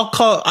 I'll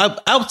call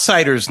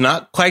outsiders,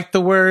 not quite the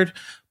word,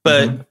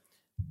 but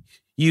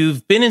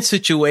you've been in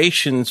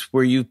situations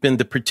where you've been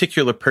the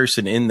particular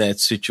person in that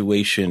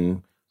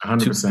situation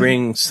 100%. to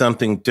bring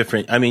something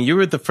different. I mean, you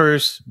were the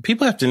first,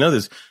 people have to know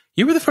this,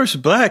 you were the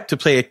first Black to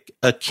play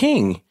a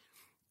king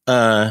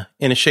in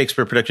a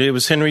Shakespeare production. It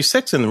was Henry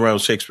VI in the Royal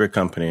Shakespeare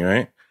Company,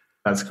 right?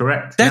 That's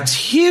correct. That's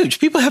huge.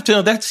 People have to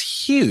know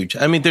that's huge.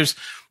 I mean, there's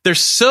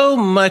so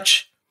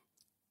much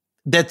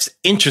that's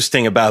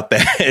interesting about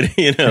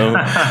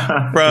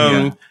that,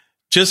 from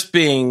just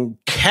being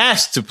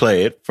cast to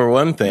play it, for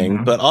one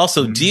thing, but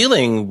also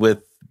dealing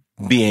with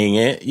being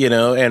it,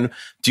 and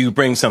do you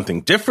bring something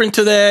different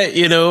to that,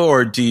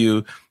 or do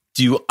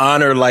you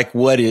honor like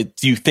what do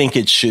you think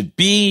it should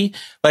be?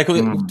 Like,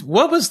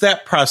 what was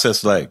that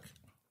process like?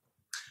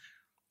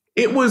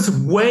 It was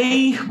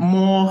way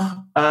more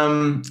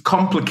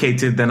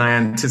complicated than I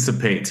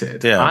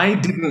anticipated. Yeah. I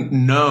didn't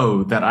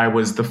know that I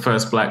was the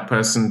first Black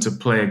person to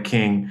play a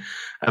king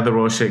at the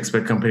Royal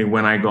Shakespeare Company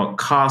when I got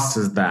cast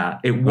as that.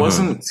 It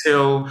wasn't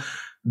till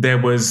there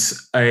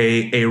was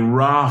a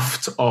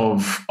raft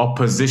of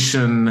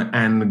opposition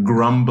and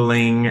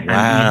grumbling.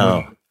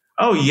 Wow.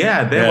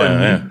 There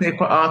were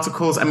newspaper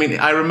articles. I mean,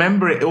 I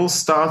remember it all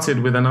started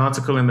with an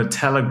article in the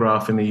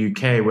Telegraph in the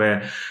UK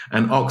where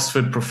an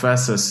Oxford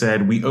professor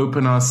said, "We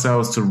open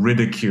ourselves to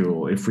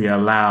ridicule if we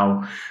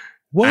allow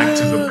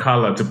actors of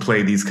color to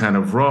play these kind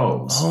of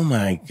roles." Oh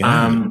my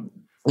God.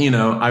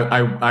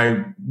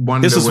 I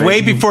wonder. This is way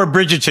before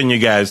Bridgerton, you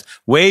guys.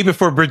 Way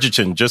before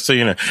Bridgerton, just so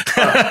you know.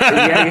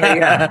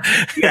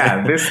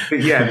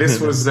 This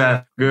was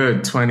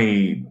good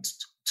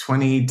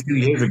 22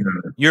 years ago.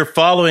 You're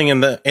following in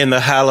the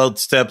hallowed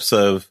steps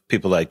of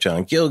people like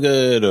John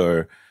Gielgud,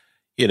 or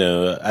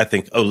I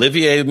think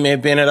Olivier may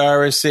have been at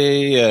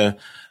RSC.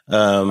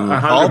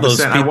 100%. All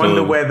those people. I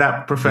wonder where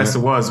that professor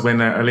was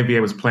when Olivier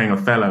was playing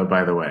Othello,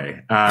 by the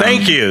way.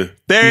 Thank you.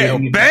 There,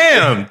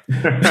 bam!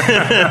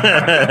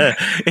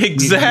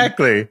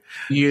 Exactly.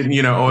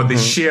 Or the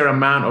sheer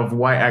amount of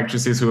white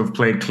actresses who have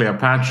played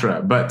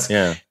Cleopatra. But,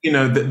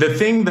 the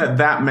thing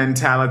that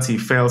mentality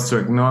fails to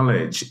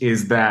acknowledge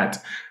is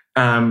that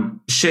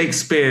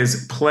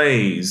Shakespeare's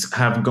plays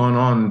have gone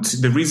on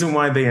the reason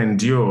why they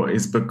endure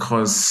is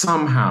because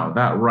somehow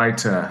that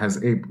writer has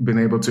been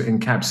able to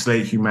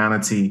encapsulate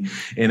humanity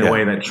in a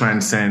way that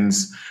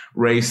transcends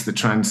race, that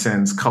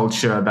transcends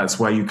culture. That's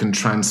why you can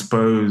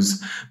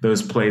transpose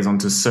those plays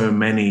onto so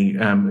many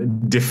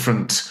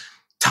different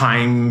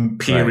time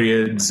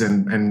periods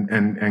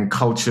and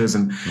cultures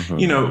and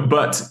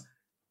but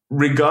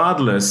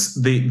regardless,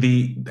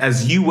 the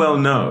as you well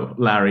know,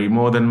 Larry,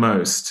 more than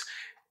most,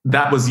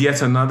 that was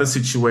yet another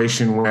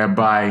situation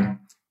whereby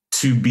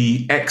to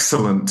be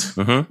excellent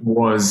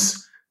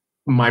was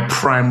my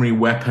primary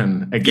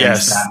weapon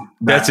against that.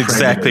 That's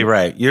exactly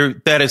right.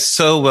 That is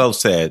so well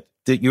said.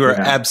 That you are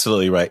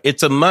absolutely right.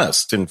 It's a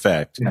must, in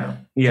fact.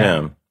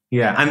 Yeah.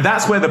 And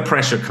that's where the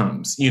pressure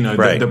comes,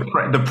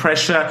 the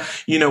pressure,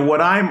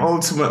 what I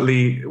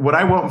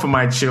want for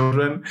my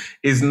children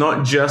is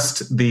not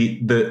just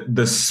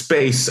the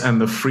space and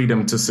the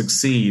freedom to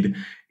succeed.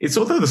 It's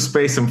also the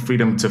space and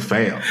freedom to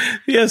fail.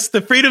 Yes,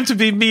 the freedom to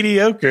be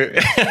mediocre.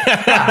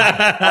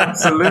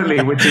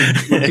 Absolutely, which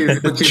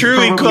is true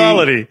probably,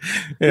 equality.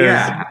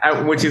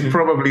 Which is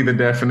probably the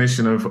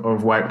definition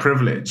of white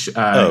privilege.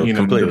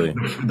 Completely.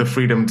 The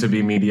freedom to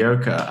be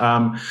mediocre.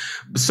 I've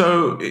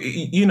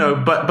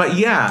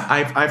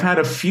had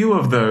a few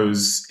of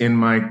those in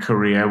my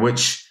career,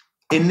 which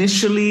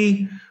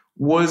initially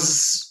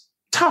was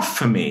tough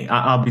for me.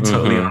 I'll be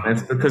totally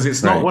honest, because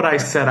it's not what I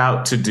set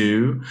out to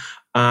do.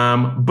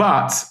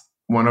 But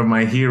one of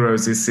my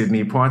heroes is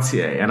Sidney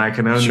Poitier, and I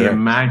can only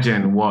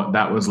imagine what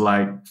that was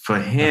like for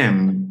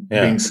him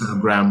being so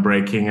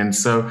groundbreaking. And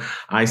so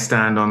I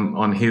stand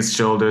on his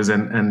shoulders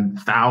and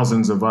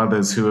thousands of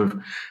others who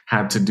have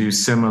had to do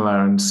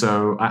similar. And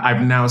so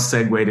I've now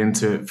segued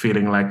into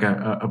feeling like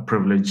a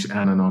privilege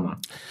and an honor.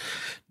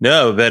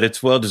 No, but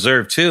it's well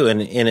deserved too.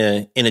 And in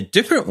a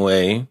different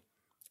way,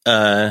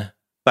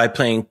 by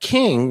playing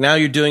King, now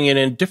you're doing it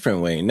in a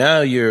different way. Now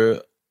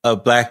you're a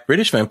Black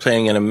British man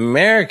playing an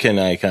American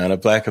icon, a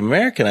Black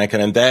American icon,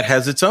 and that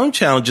has its own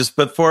challenges,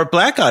 but for a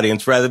Black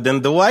audience rather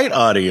than the white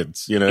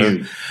audience, you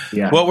know.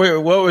 Yeah. What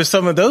were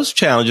some of those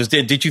challenges?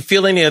 Did you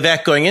feel any of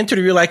that going into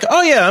it? You're like,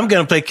 oh yeah, I'm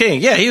going to play King.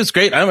 Yeah, he was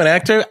great. I'm an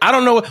actor. I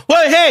don't know.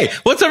 Well, hey,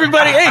 what's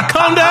everybody? Hey,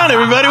 calm down,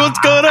 everybody. What's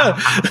going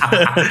on?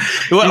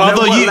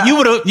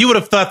 Although you would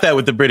have thought that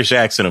with the British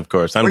accent, of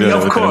course. I'm doing it.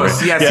 Of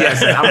course,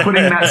 yes. I'm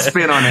putting that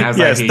spin on it.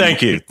 Yes,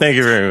 thank you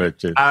very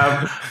much.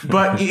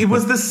 But it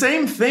was the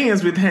same thing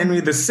as with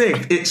Henry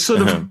VI. It sort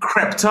of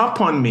crept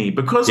up on me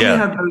because we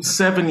had those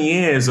 7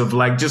 years of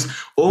like just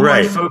all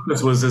my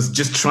focus was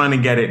just trying to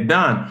get it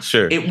done.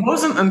 Sure. It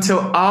wasn't until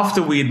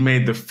after we had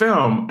made the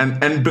film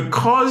and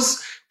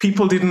because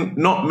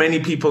not many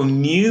people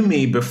knew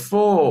me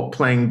before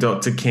playing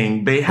Dr.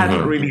 King, they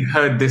hadn't really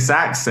heard this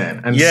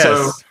accent. And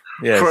so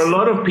for a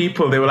lot of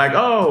people, they were like,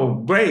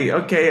 oh, great.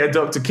 Okay, a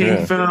Dr.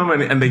 King film.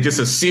 And they just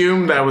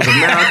assumed I was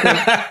American.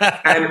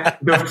 And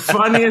the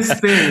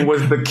funniest thing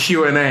was the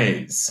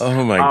Q&As.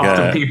 Oh, my God.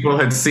 After people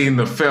had seen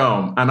the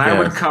film. And I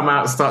would come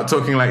out and start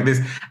talking like this.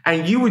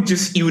 And you would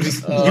just hear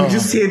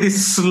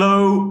this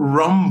slow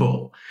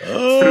rumble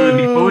through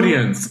the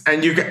audience.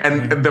 And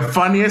the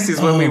funniest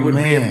is when we would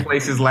be in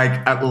places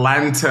like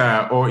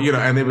Atlanta or,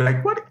 and they'd be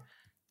like, why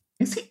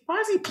is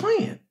he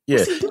playing?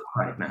 What's he doing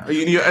right now?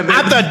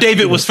 I thought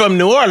David was from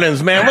New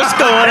Orleans, man. What's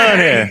going on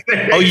here?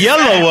 Oh,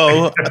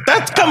 Yellow.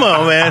 Come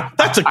on, man.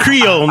 That's a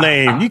Creole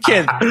name. You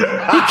can't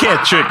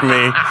trick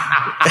me.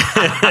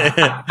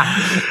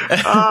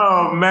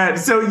 Oh man.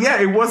 So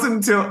it wasn't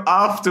until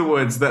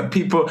afterwards that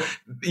people,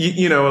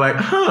 were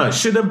like,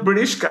 should a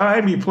British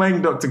guy be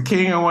playing Dr.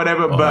 King or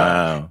whatever?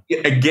 But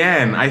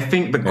again, I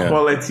think the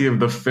quality of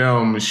the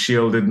film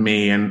shielded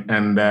me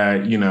and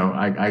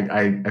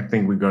I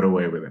think we got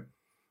away with it.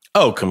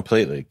 Oh,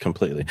 completely.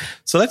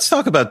 So let's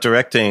talk about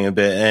directing a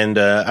bit. And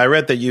I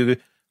read that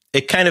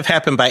it kind of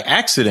happened by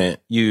accident,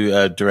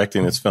 you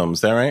directing this film. Is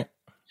that right?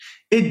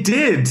 It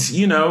did.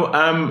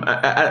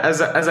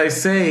 As I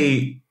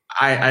say,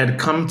 I had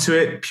come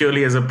to it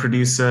purely as a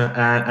producer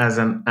and as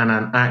an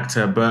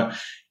actor. But,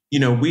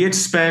 we had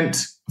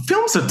spent...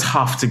 Films are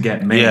tough to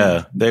get made.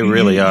 Yeah, they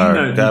really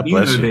are. God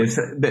bless you.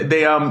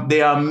 They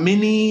are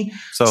mini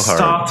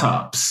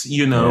startups.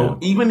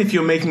 Even if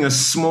you're making a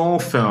small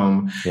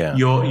film,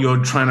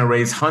 you're trying to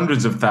raise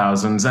hundreds of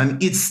thousands,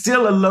 and it's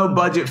still a low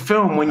budget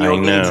film when you're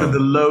into the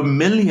low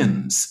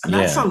millions, and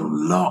that's a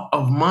lot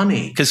of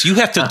money. Because you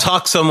have to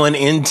talk someone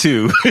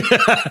into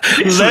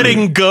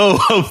letting go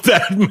of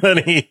that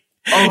money.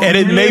 And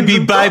it may be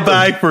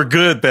bye-bye for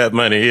good, that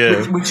money,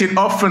 Which it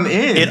often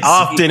is. It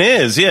often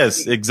is,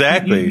 yes,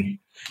 exactly.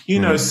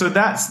 So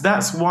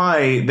that's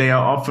why they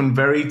are often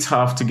very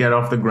tough to get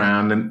off the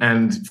ground.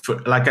 And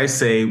like I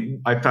say,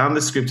 I found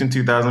the script in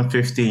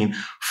 2015.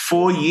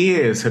 4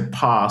 years had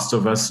passed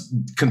of us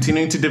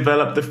continuing to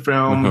develop the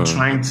film,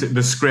 trying to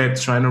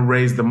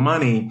raise the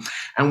money.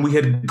 And we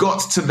had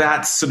got to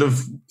that sort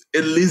of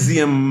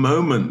Elysium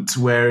moment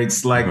where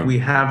it's like we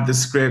have the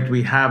script,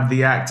 we have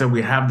the actor,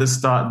 we have the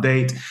start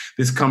date.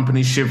 This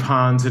company, Shiv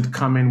Hans, had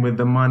come in with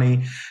the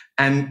money.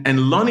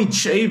 And Lonnie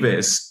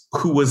Chavis,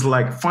 who was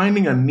like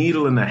finding a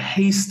needle in a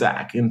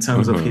haystack in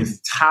terms of his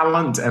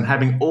talent and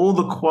having all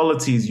the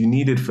qualities you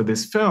needed for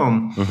this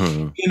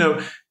film,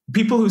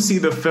 people who see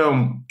the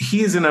film,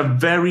 he is in a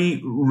very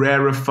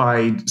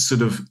rarefied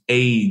sort of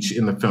age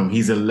in the film.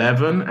 He's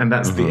 11, and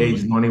that's the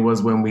age Lonnie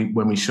was when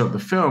we shot the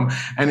film.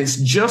 And it's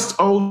just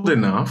old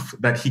enough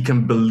that he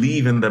can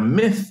believe in the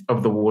myth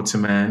of the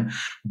Waterman,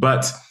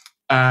 but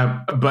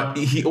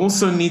he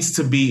also needs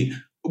to be,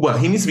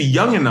 he needs to be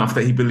young enough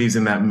that he believes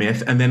in that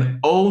myth, and then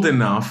old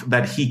enough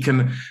that he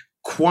can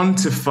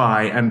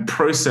quantify and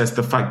process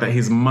the fact that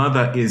his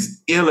mother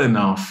is ill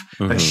enough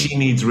that she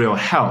needs real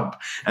help.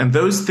 And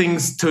those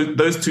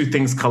two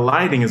things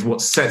colliding is what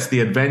sets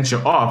the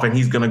adventure off. And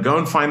he's going to go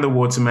and find the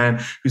Waterman,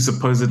 who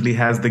supposedly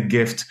has the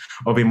gift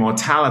of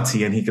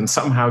immortality, and he can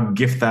somehow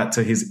gift that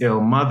to his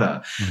ill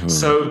mother.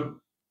 So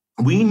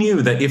we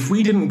knew that if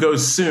we didn't go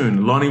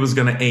soon, Lonnie was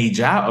going to age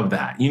out of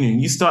that.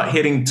 You start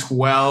hitting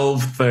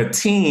 12,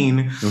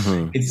 13,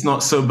 it's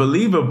not so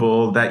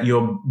believable that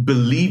you're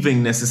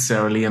believing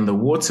necessarily in the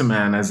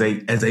Waterman as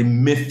a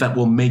myth that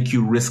will make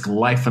you risk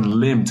life and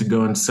limb to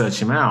go and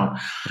search him out.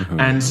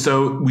 And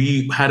so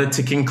we had a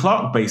ticking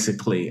clock,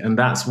 basically. And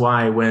that's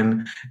why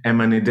when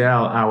Emma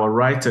Nidell, our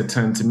writer,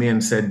 turned to me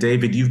and said,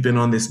 David, you've been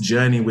on this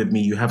journey with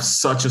me. You have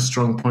such a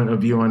strong point of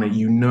view on it.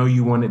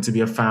 You want it to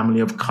be a family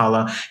of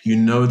color.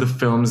 The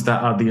films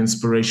that are the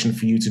inspiration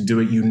for you to do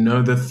it.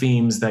 The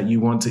themes that you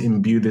want to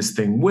imbue this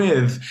thing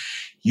with.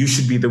 You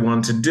should be the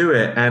one to do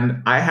it.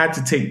 And I had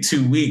to take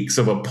 2 weeks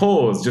of a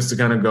pause just to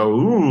kind of go,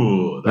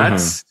 ooh,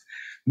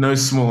 no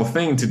small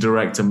thing to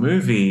direct a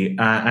movie.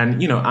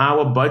 And,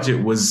 our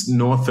budget was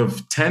north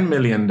of $10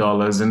 million.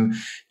 And,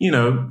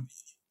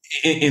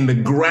 in the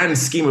grand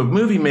scheme of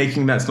movie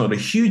making, that's not a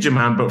huge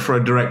amount, but for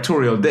a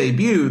directorial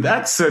debut,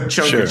 that's a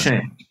chunk of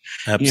change.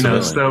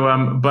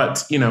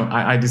 Absolutely.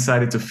 I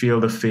decided to feel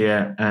the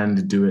fear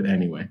and do it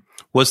anyway.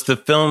 Was the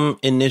film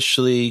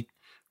initially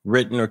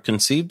written or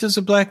conceived as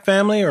a Black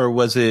family, or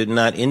was it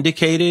not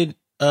indicated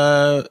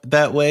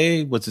that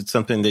way? Was it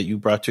something that you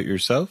brought to it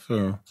yourself?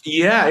 Or?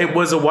 Yeah, it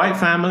was a white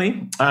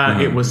family.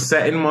 It was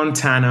set in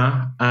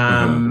Montana.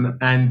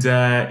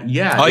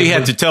 All you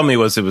had to tell me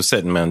was it was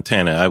set in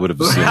Montana. I would have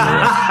assumed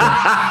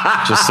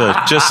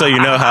that. Just so you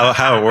know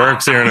how it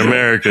works here in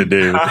America,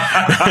 dude.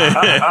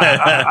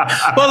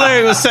 Well,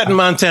 Larry, was set in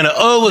Montana.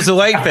 Oh, it was a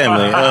white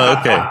family. Oh,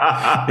 okay.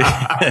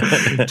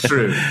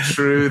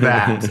 True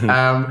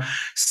that.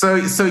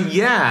 So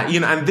yeah,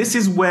 and this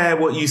is where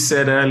what you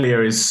said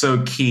earlier is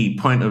so key.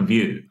 Point of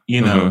view,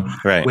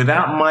 right.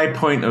 Without my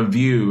point of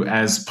view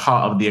as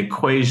part of the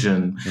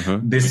equation,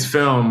 this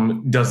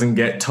film doesn't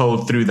get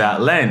told through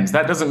that lens.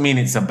 That doesn't mean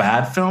it's a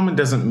bad film. It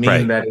doesn't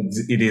mean that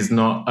it is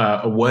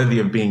not worthy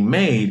of being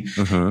made.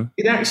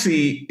 It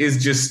actually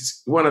is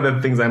just one of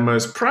the things I'm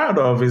most proud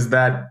of is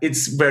that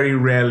it's very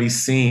rarely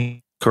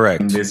seen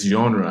in this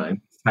genre, in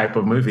this type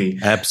of movie.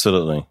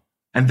 Absolutely.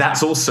 And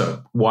that's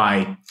also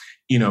why,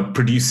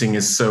 producing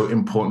is so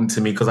important to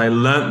me, because I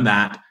learned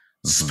that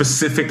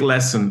specific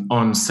lesson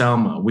on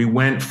Selma. We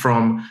went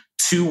from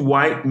 2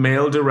 white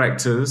male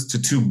directors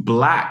to 2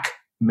 Black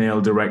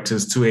male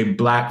directors to a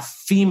Black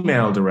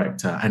female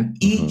director. And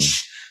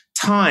each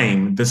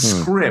time the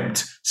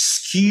script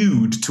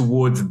skewed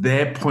towards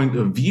their point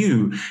of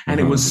view. And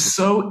it was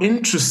so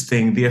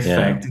interesting, the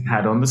effect it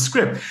had on the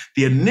script.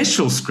 The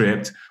initial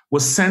script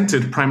was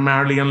centered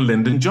primarily on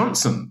Lyndon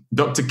Johnson.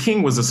 Dr.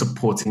 King was a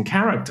supporting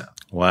character.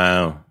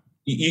 Wow.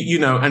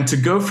 And to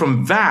go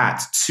from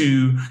that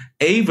to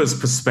Ava's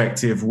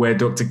perspective, where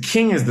Dr.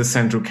 King is the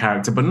central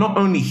character, but not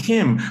only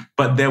him,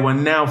 but there were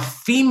now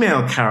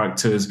female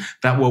characters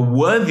that were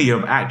worthy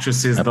of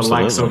actresses, the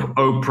likes of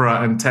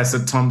Oprah and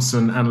Tessa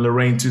Thompson and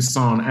Lorraine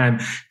Toussaint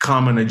and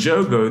Carmen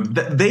Ejogo.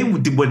 They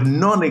were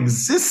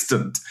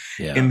non-existent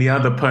in the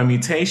other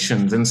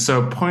permutations. And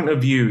so point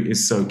of view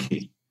is so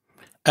key.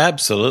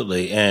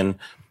 Absolutely. And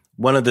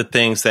one of the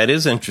things that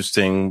is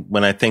interesting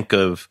when I think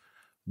of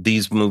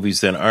these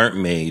movies that aren't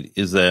made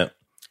is that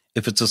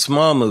if it's a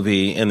small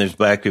movie and there's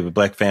Black people,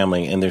 Black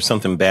family, and there's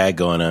something bad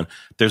going on,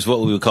 there's what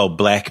we would call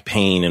Black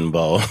pain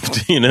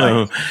involved,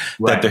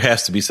 that there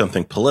has to be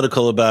something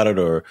political about it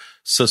or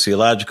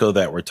sociological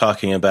that we're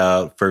talking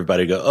about for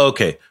everybody to go,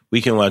 okay,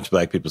 we can watch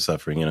Black people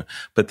suffering,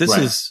 But this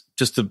is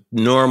just a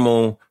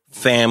normal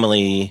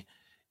family.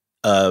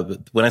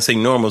 When I say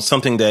normal,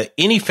 something that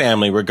any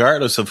family,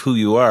 regardless of who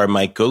you are,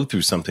 might go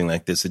through something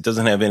like this. It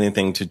doesn't have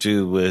anything to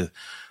do with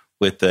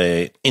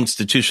a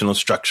institutional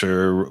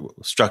structural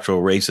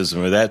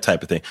racism or that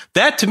type of thing.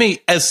 That, to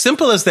me, as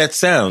simple as that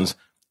sounds,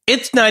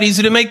 it's not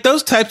easy to make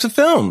those types of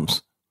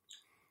films.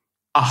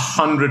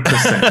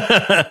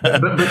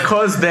 100%. But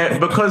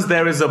because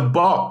there is a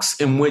box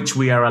in which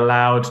we are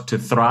allowed to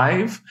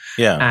thrive.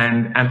 Yeah.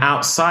 And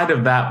outside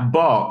of that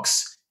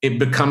box, it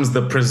becomes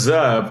the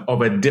preserve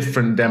of a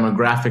different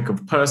demographic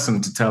of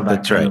person to tell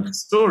that kind of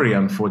story,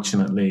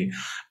 unfortunately.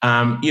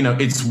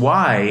 It's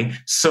why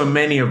so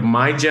many of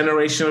my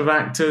generation of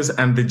actors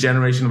and the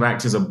generation of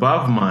actors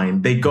above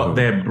mine, they got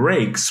their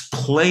breaks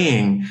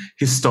playing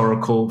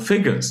historical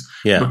figures.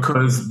 Yeah.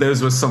 Because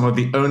those were some of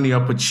the only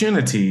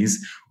opportunities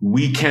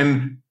we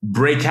can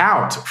break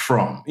out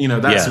from.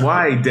 That's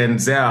why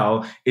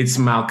Denzel, it's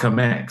Malcolm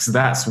X.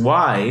 That's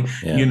why,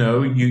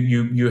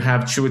 you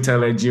have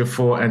Chiwetel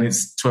Ejiofor and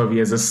it's 12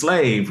 Years a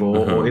Slave,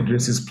 or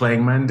Idris is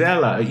playing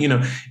Mandela.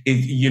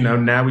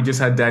 Now we just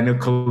had Daniel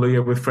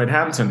Kaluuya with Fred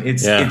Hampton.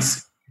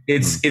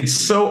 It's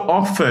so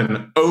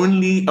often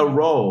only a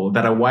role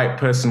that a white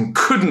person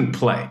couldn't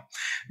play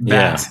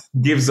that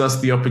gives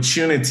us the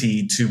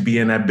opportunity to be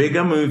in a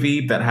bigger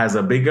movie that has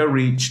a bigger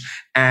reach.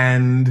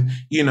 And,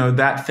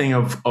 that thing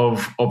of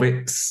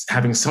it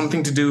having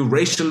something to do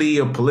racially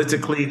or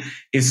politically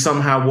is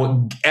somehow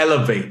what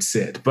elevates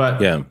it. But,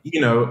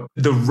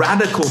 the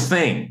radical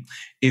thing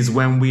is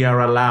when we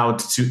are allowed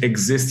to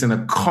exist in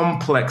a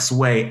complex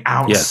way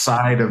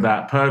outside of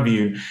that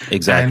purview.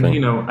 Exactly.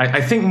 And,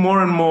 I think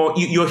more and more,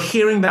 you're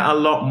hearing that a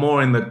lot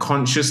more in the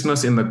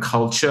consciousness, in the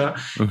culture,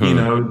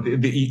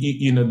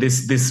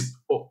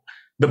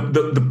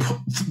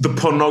 the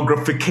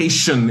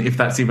pornographication, if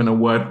that's even a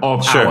word,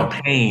 of our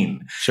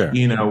pain,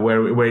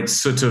 where it's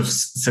sort of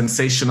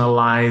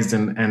sensationalized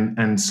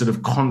and sort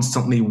of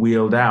constantly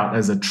wheeled out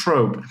as a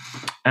trope.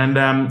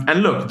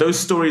 And look, those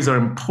stories are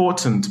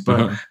important,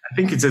 but I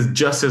think it's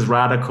just as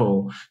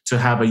radical to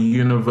have a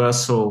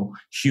universal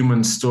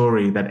human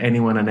story that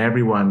anyone and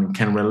everyone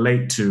can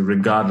relate to,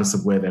 regardless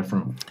of where they're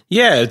from.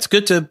 Yeah, it's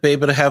good to be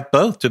able to have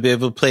both, to be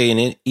able to play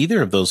in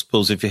either of those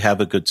pools if you have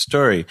a good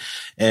story.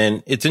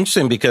 And it's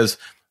interesting because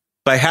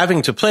by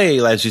having to play,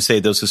 as you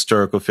say, those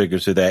historical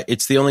figures or that,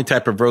 it's the only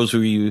type of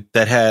rosary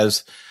that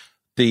has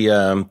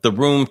the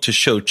room to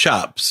show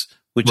chops,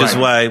 which is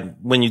why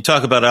when you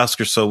talk about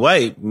Oscar So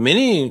White,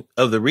 many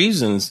of the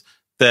reasons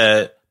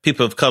that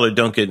people of color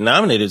don't get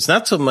nominated, it's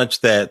not so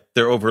much that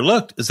they're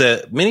overlooked, is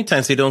that many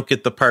times they don't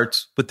get the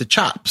parts with the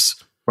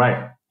chops.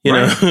 Right. You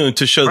know,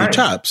 to show the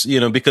chops, you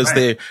know, because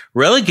they're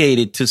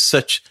relegated to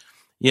such,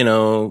 you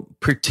know,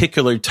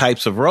 particular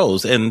types of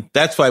roles. And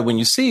that's why when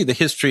you see the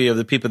history of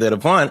the people that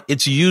have won,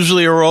 it's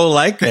usually a role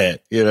like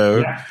that, you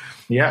know,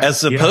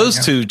 as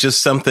opposed to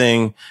just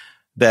something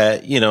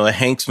that, you know, a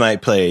Hanks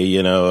might play,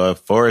 you know, a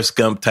Forrest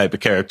Gump type of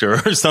character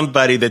or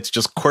somebody that's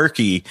just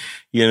quirky,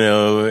 you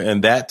know,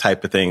 and that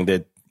type of thing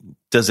that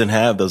doesn't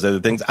have those other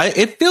things.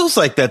 It feels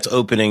like that's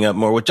opening up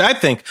more, which I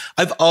think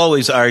I've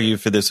always argued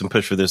for this and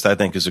pushed for this. I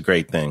think is a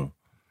great thing.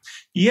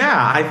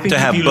 Yeah, I think to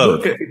have if you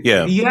both. Look at,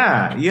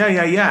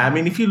 yeah. I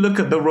mean, if you look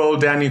at the role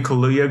Daniel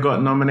Kaluuya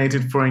got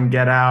nominated for in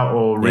Get Out,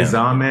 or Riz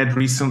Ahmed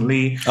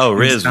recently. Oh,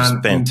 Riz was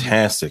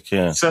fantastic.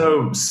 Yeah,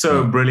 so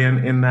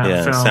brilliant in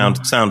that film.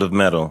 Sound of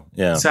Metal.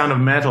 Yeah, Sound of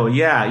Metal.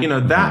 Yeah, you know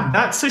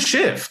that's a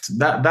shift.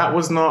 That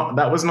was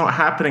not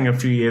happening a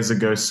few years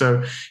ago.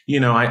 So you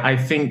know, I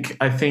think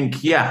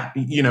yeah,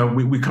 you know,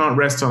 we can't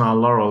rest on our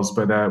laurels,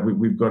 but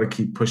we've got to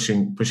keep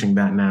pushing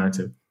that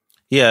narrative.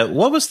 Yeah.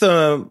 What was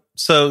so?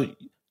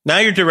 Now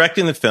you're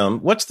directing the film.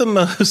 What's the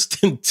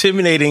most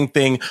intimidating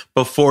thing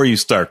before you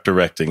start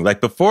directing?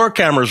 Like before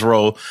cameras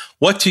roll,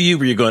 what to you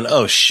were you going,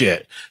 oh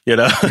shit, you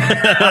know?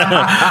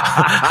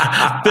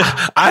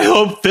 I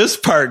hope this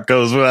part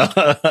goes well.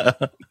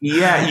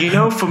 Yeah, you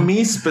know, for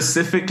me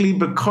specifically,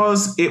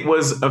 because it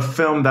was a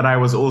film that I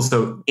was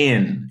also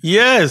in.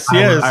 Yes.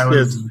 I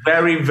was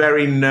very,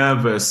 very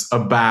nervous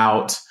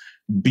about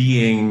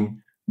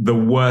being the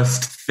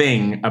worst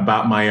thing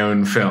about my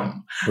own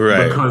film,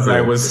 because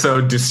I was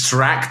so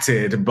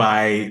distracted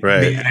by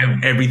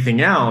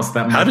everything else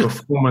that my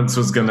performance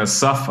was going to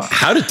suffer.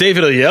 How did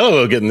David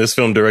Oyelowo get in this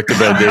film directed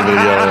by David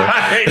Oyelowo?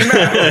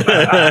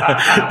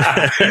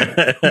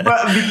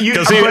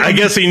 Because I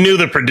guess he knew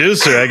the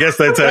producer. I guess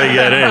that's how he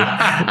got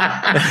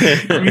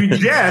in. You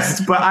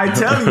guessed, but I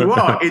tell you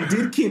what, it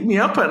did keep me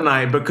up at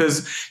night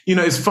because, you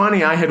know, it's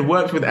funny. I had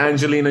worked with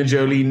Angelina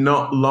Jolie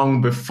not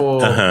long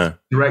before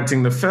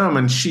directing the film,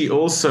 and she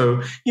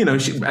also, you know,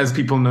 as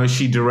people know,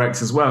 she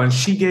directs as well. And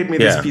she gave me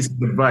this piece of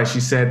advice.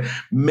 She said,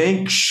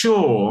 make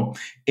sure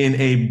in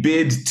a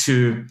bid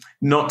to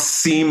not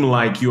seem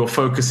like you're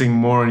focusing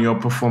more on your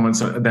performance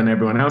than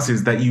everyone else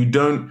is, that you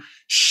don't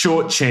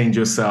shortchange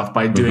yourself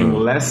by doing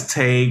less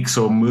takes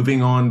or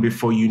moving on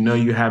before you know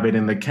you have it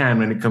in the can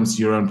when it comes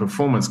to your own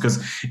performance,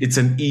 because it's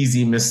an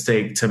easy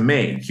mistake to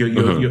make.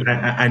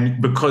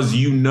 And because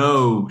you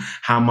know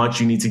how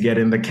much you need to get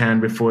in the can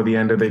before the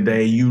end of the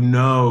day, you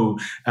know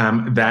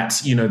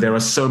that, you know, there are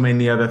so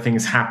many other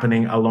things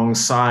happening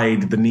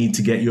alongside the need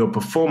to get your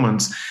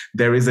performance.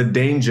 There is a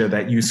danger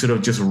that you sort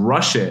of just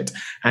rush it.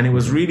 And it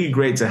was really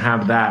great to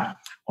have that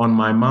on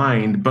my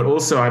mind. But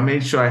also I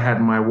made sure I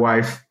had my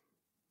wife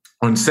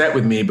on set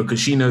with me because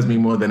she knows me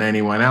more than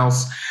anyone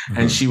else,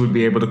 and she would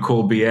be able to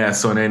call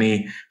BS on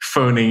any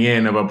phoning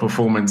in of a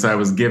performance I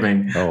was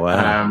giving. Oh,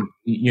 wow.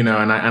 You know,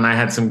 and I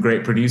had some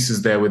great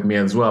producers there with me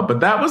as well.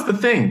 But that was the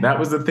thing. That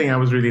was the thing I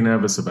was really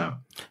nervous about.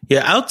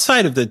 Yeah,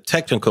 outside of the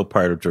technical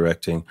part of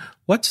directing,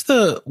 what's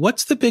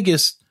the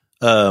biggest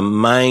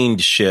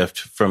mind shift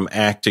from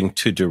acting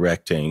to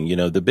directing? You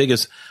know, the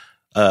biggest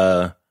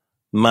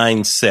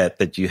mindset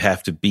that you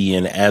have to be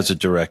in as a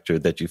director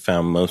that you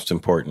found most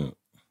important?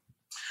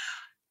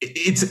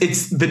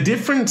 It's the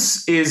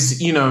difference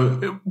is, you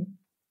know,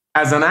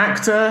 as an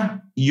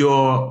actor,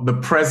 you're the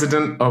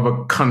president of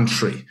a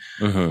country.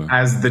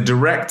 As the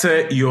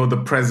director, you're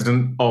the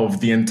president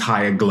of the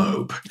entire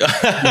globe. You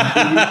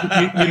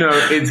know,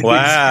 it's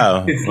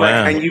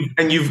like,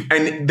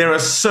 and there are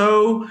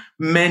so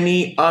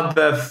many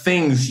other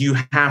things you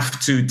have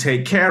to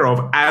take care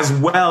of, as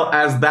well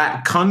as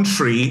that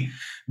country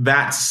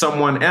that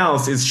someone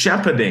else is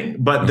shepherding.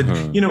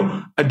 But you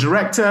know, a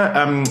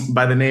director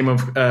by the name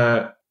of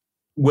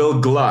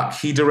Will Gluck,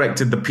 he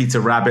directed the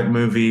Peter Rabbit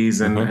movies,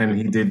 and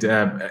he did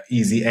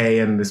Easy A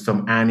and this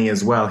film Annie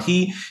as well.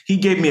 He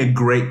gave me a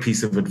great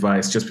piece of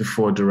advice just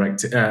before I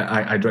directed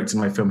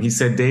my film. He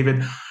said,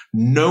 David,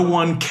 no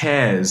one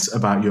cares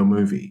about your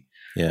movie.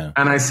 Yeah.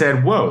 And I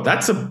said, whoa,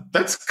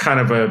 that's kind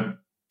of a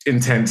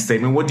intense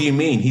statement. What do you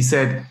mean? He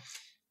said,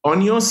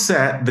 on your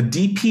set, the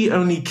DP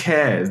only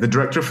cares, the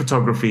director of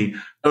photography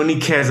only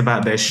cares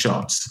about their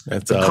shots.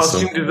 That's the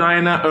awesome. Costume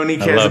designer only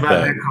cares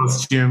about their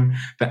costume.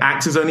 The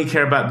actors only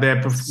care about their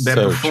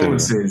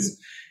performances.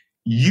 True.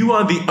 You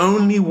are the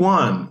only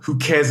one who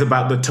cares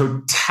about the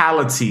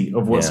totality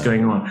of what's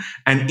going on.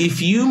 And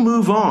if you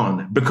move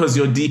on because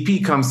your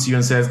DP comes to you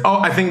and says,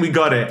 oh, I think we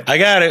got it. I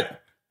got it.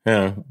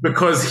 Yeah.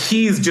 Because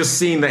he's just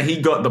seen that he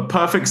got the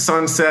perfect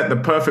sunset, the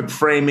perfect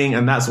framing,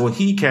 and that's what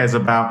he cares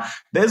about.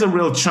 There's a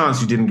real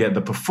chance you didn't get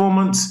the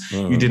performance,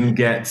 you didn't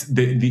get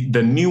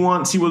the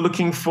nuance you were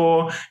looking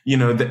for, you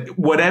know,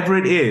 whatever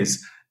it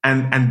is.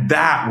 And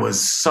that was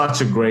such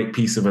a great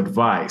piece of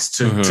advice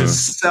to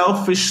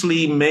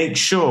selfishly make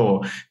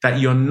sure that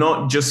you're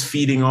not just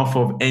feeding off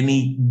of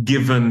any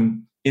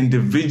given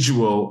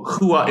individual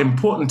who are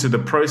important to the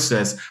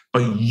process,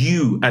 but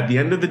you, at the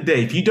end of the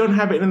day, if you don't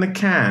have it in the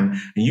can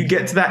and you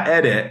get to that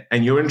edit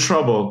and you're in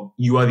trouble,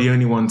 you are the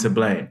only one to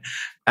blame.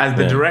 As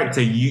the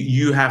director,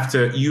 you have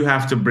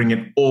to bring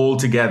it all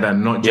together,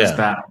 not just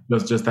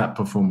that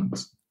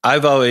performance.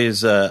 I've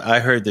always I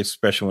heard the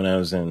expression when I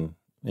was in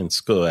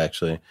school,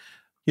 actually,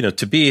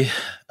 to be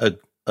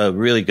a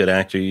really good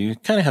actor, you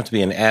kind of have to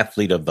be an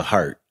athlete of the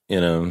heart,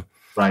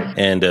 Right.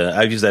 And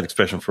I've used that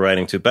expression for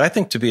writing too. But I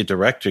think to be a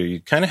director, you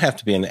kind of have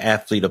to be an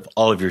athlete of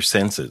all of your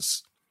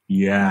senses.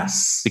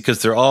 Yes.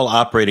 Because they're all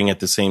operating at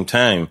the same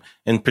time.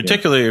 And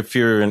particularly if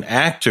you're an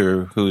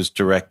actor who's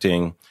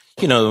directing,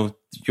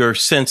 your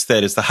sense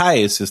that is the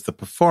highest is the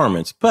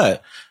performance.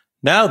 But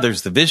now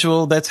there's the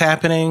visual that's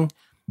happening.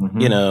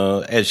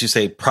 As you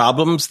say,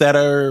 problems that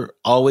are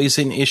always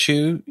an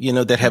issue,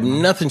 that have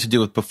nothing to do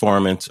with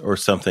performance or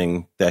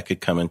something that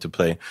could come into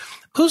play.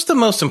 Who's the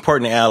most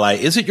important ally?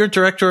 Is it your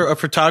director of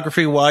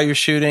photography while you're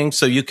shooting?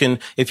 So you can,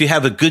 if you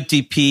have a good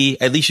DP,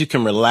 at least you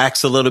can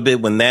relax a little bit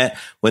when that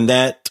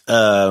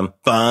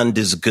bond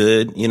is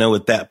good,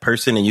 with that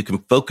person, and you can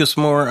focus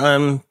more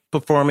on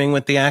performing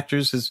with the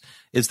actors.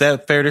 Is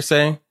that fair to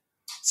say?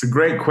 It's a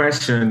great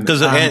question.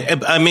 Because,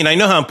 I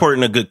know how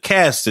important a good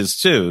cast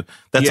is, too.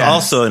 That's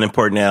also an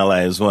important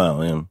ally as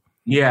well.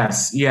 Yeah.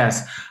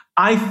 Yes.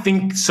 I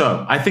think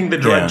so. I think the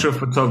director of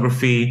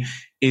photography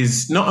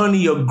is not only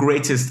your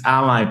greatest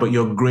ally, but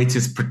your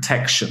greatest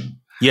protection.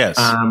 Yes.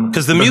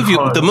 Because the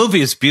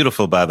movie is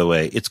beautiful, by the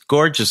way. It's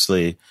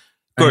gorgeously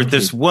gorgeous.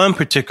 There's one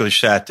particular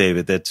shot,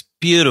 David, that's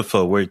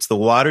beautiful, where it's the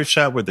water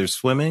shot where they're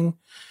swimming.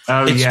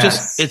 Oh,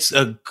 it's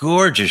a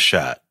gorgeous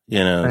shot.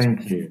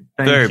 Thank you.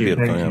 Very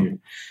beautiful. Thank you.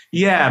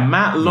 Yeah,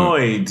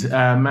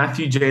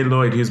 Matthew J.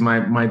 Lloyd, who's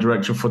my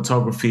director of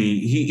photography,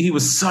 he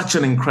was such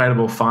an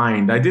incredible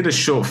find. I did a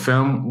short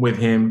film with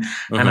him,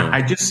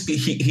 and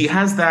he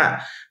has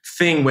that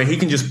thing where he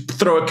can just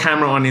throw a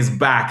camera on his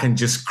back and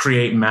just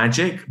create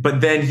magic. But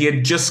then he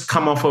had just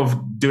come off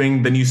of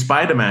doing the new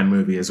Spider-Man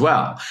movie as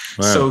well.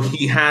 Wow. So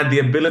he had the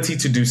ability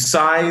to do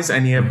size,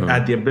 and he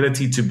had the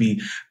ability to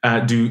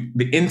do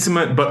the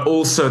intimate, but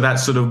also that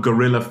sort of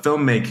guerrilla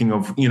filmmaking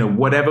of,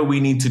 whatever we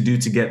need to do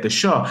to get the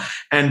shot.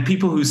 And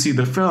people who see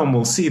the film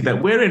will see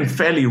that we're in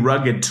fairly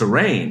rugged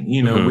terrain.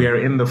 We are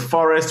in the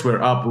forest,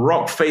 we're up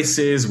rock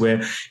faces, we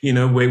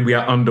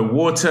are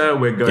underwater,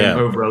 we're going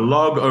over a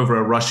log, over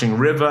a rushing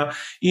river.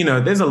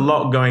 There's a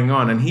lot going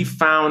on. And he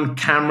found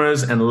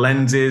cameras and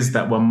lenses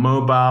that were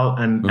mobile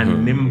and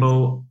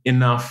nimble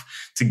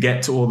enough to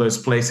get to all those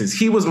places.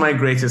 He was my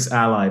greatest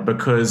ally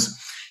because,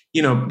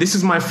 this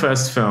is my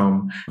first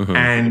film.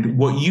 And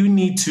what you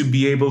need to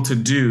be able to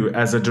do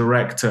as a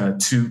director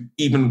to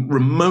even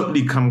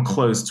remotely come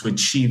close to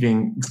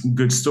achieving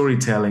good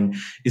storytelling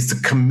is to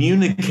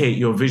communicate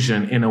your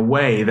vision in a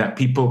way that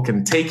people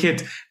can take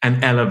it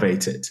and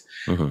elevate it.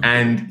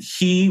 And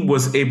he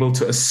was able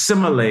to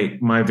assimilate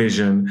my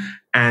vision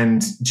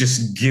and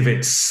just give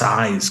it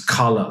size,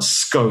 color,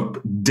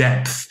 scope,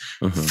 depth,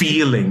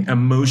 feeling,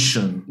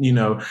 emotion,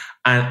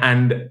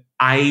 and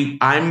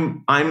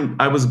I'm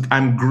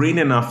green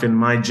enough in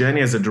my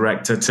journey as a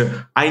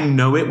director I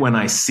know it when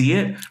I see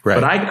it,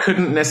 but I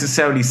couldn't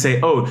necessarily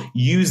say,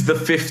 use the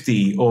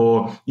 50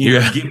 or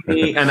give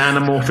me an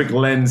anamorphic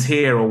lens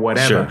here or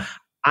whatever. Sure.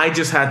 I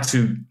just had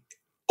to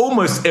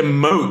almost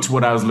emote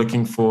what I was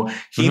looking for.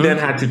 He then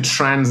had to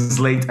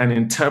translate and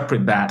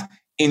interpret that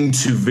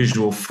into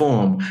visual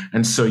form.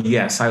 And so,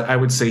 yes, I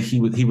would say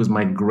he was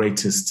my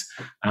greatest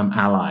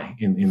ally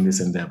in this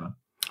endeavor.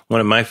 One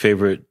of my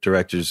favorite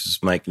directors is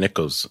Mike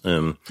Nichols,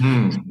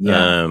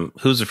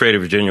 Who's Afraid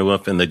of Virginia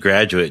Woolf and The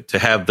Graduate. To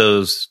have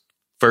those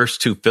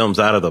first two films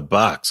out of the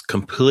box,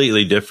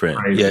 completely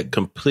different, yet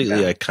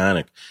completely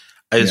iconic.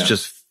 It's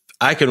just,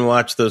 I can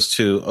watch those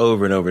two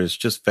over and over. It's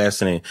just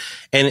fascinating.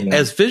 And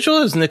as visual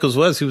as Nichols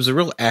was, he was a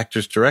real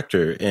actor's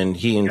director, and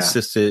he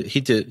insisted,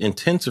 he did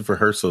intensive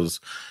rehearsals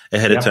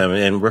ahead of time.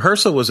 And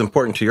rehearsal was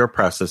important to your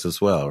process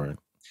as well, right?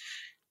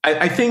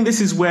 I think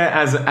this is where,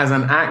 as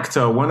an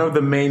actor, one of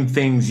the main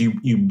things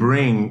you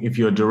bring if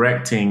you're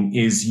directing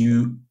is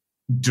you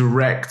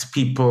direct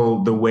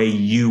people the way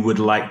you would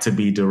like to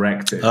be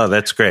directed. Oh,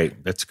 that's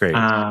great. That's great.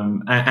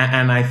 And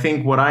I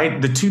think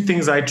the two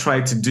things I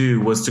tried to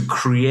do was to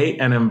create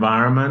an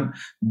environment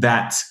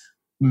that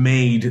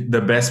made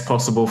the best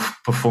possible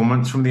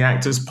performance from the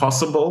actors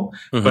possible,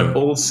 but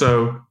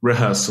also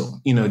rehearsal,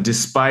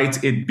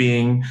 despite it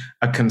being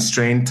a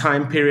constrained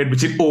time period,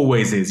 which it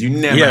always is. You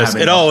never have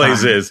it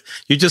always time. Is.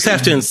 You just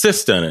have to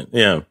insist on it.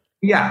 Yeah.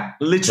 Yeah.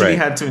 Literally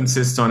had to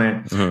insist on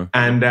it.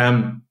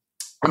 And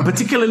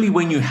particularly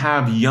when you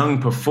have young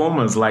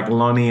performers like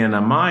Lonnie and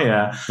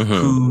Amaya,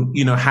 who,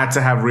 had to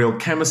have real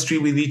chemistry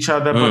with each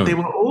other, but they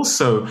were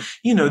also,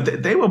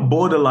 they were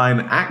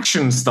borderline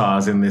action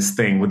stars in this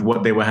thing with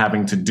what they were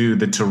having to do,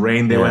 the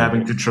terrain they were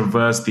having to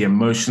traverse, the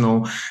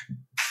emotional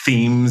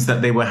themes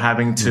that they were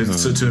having to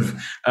sort of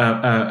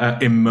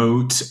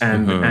emote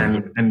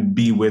and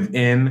be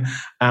within.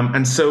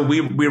 And so we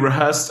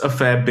rehearsed a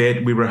fair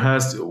bit. We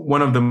rehearsed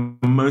one of the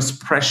most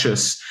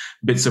precious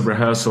bits of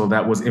rehearsal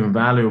that was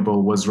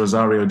invaluable was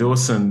Rosario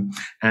Dawson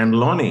and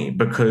Lonnie,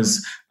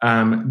 because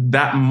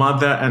that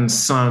mother and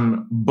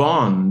son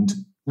bond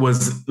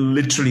was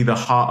literally the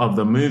heart of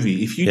the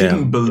movie. If you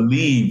didn't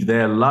believe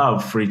their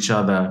love for each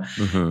other,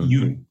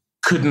 you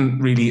couldn't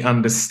really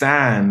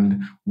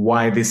understand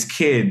why this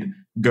kid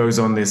goes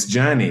on this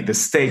journey. The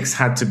stakes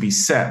had to be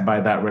set by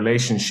that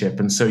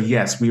relationship. And so,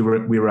 yes, we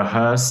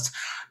rehearsed.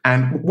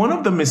 And one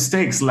of the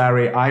mistakes,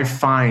 Larry, I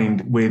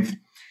find with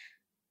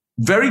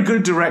very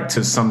good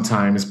directors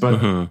sometimes,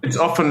 but it's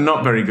often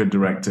not very good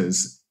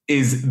directors,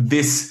 is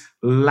this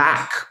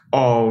lack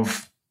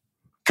of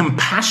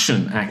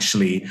compassion,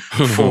 actually,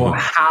 for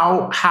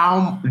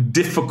how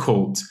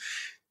difficult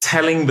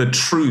telling the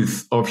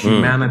truth of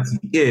humanity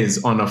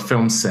is on a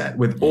film set,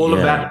 with all of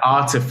that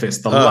artifice,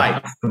 the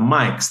lights, the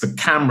mics, the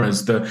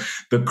cameras,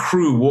 the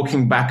crew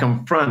walking back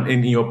and front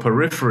in your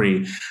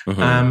periphery.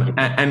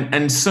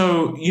 And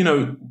so, you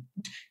know,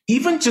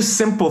 even just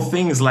simple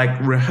things like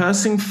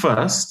rehearsing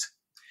first,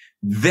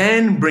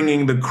 then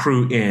bringing the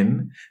crew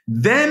in,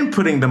 then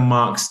putting the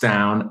marks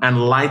down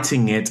and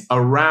lighting it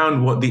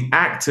around what the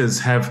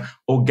actors have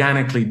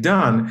organically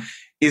done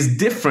is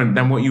different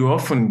than what you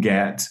often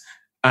get.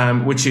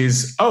 Which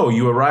is,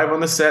 you arrive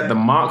on the set, the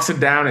marks are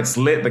down, it's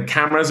lit, the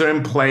cameras are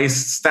in place,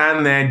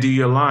 stand there, do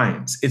your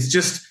lines. It's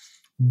just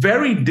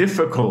very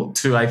difficult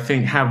to, I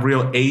think, have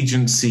real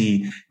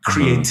agency,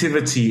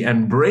 creativity,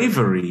 and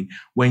bravery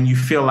when you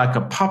feel like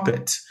a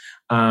puppet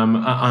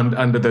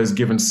under those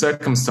given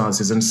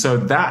circumstances. And so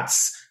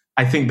that's,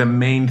 I think, the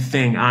main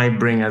thing I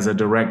bring as a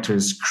director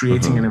is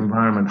creating an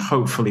environment,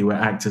 hopefully, where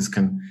actors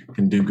can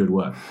do good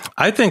work.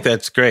 I think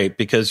that's great,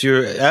 because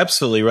you're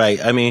absolutely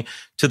right. I mean,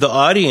 to the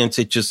audience,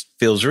 it just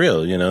feels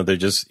real. You know, they're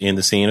just in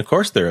the scene. Of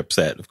course, they're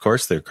upset. Of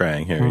course, they're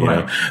crying here, you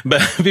know,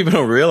 but people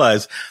don't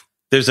realize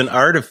there's an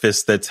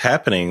artifice that's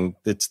happening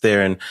that's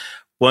there. And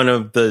one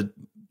of the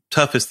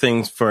toughest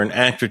things for an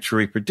actor to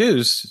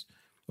reproduce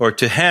or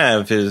to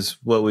have is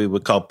what we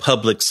would call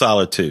public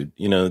solitude,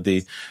 you know,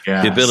 the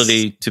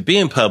ability to be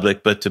in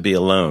public, but to be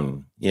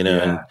alone, you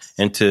know,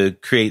 and to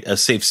create a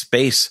safe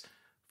space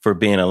for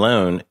being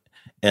alone.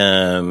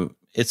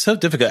 It's so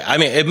difficult. I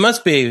mean,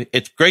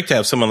 it's great to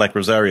have someone like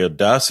Rosario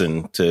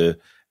Dawson to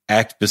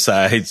act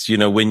besides, you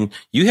know, when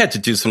you had to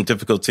do some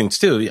difficult things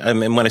too. I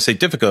mean, when I say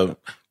difficult,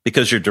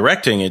 because you're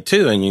directing it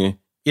too, and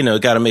you know,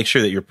 got to make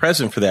sure that you're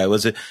present for that.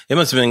 It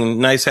must have been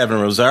nice having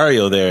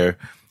Rosario there,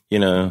 you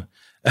know,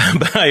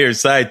 by your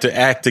side to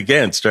act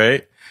against,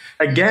 right?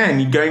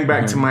 Again, going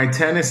back to my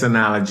tennis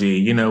analogy,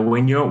 you know,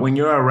 when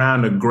you're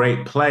around a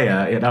great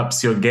player, it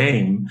ups your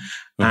game.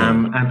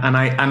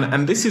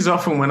 And this is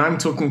often when I'm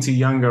talking to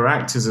younger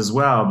actors as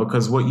well,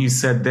 because what you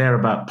said there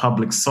about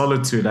public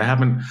solitude, I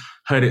haven't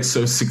heard it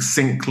so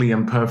succinctly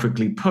and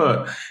perfectly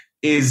put,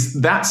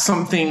 is that's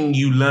something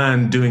you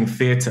learn doing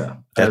theater.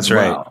 That's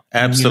right. Well.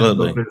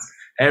 Absolutely. You know,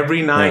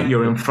 every night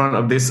you're in front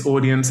of this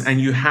audience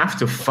and you have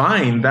to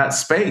find that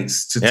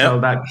space to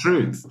tell that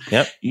truth.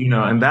 You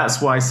know, and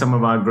that's why some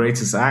of our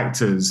greatest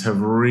actors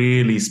have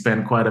really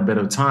spent quite a bit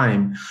of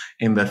time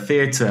in the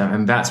theater,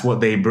 and that's what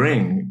they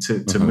bring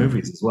to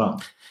movies as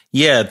well.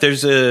 Yeah,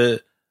 there's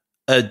a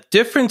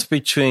difference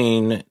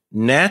between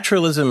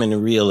naturalism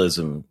and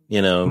realism.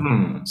 You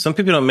know, some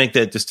people don't make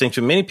that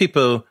distinction. Many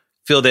people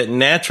feel that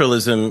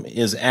naturalism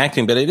is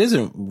acting, but it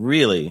isn't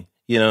really.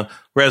 You know,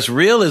 whereas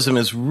realism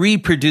is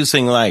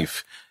reproducing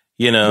life,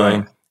 you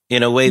know,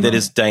 in a way that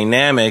is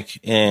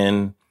dynamic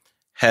and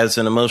has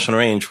an emotional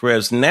range.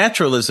 Whereas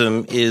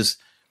naturalism is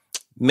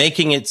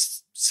making it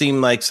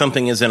seem like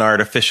something isn't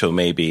artificial,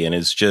 maybe, and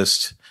it's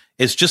just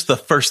the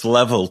first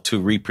level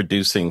to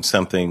reproducing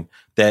something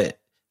that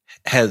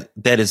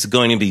is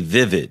going to be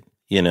vivid,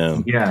 you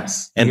know.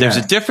 Yes. And there's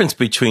a difference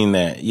between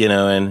that, you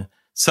know, and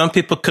some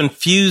people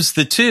confuse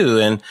the two,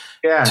 and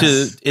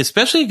to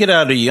especially get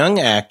out of young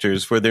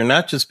actors where they're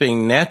not just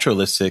being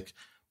naturalistic,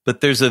 but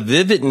there's a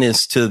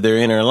vividness to their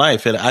inner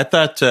life. And I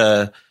thought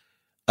the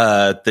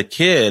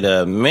kid,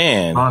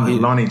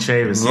 Lonnie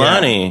Chavis.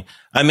 Lonnie,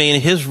 I mean,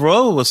 his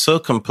role was so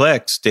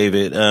complex,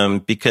 David,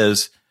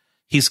 because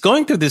he's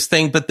going through this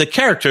thing, but the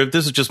character,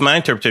 this is just my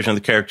interpretation of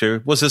the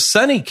character, was a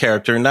sunny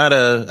character, not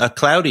a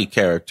cloudy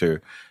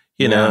character.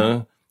 You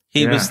know,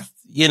 he was.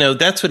 You know,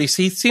 that's what he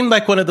seemed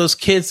like one of those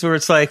kids where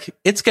it's like,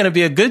 it's going to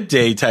be a good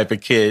day type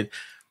of kid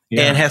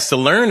and has to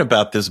learn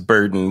about this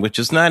burden, which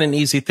is not an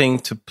easy thing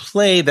to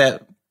play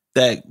that,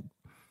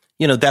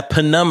 you know, that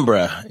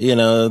penumbra, you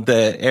know,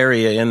 the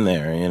area in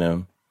there, you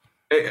know.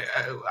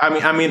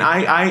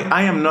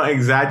 I am not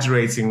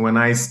exaggerating when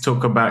I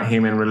talk about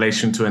him in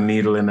relation to a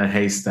needle in a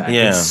haystack.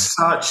 Yeah. It's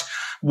such,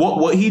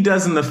 what he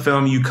does in the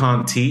film, you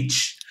can't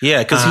teach.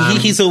 Yeah,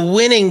 because he's a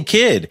winning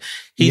kid.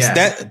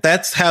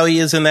 That's how he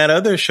is in that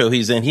other show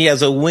he's in. He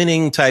has a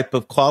winning type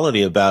of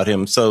quality about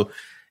him. So,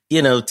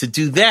 you know, to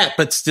do that,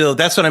 but still,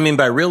 that's what I mean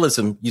by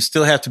realism. You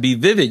still have to be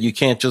vivid. You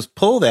can't just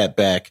pull that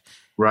back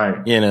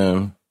Right. You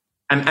know.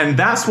 And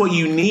that's what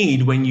you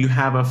need when you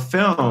have a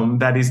film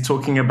that is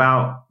talking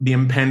about the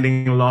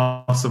impending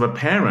loss of a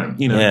parent.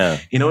 You know,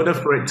 in order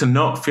for it to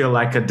not feel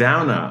like a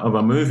downer of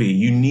a movie,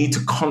 you need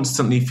to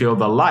constantly feel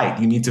the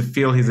light. You need to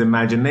feel his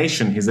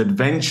imagination, his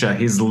adventure,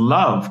 his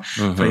love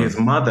for his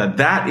mother.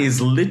 That is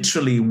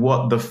literally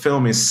what the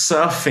film is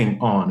surfing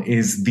on,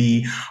 is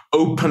the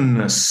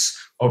openness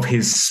of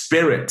his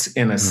spirit,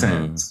 in a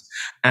sense.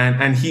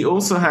 And he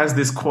also has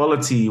this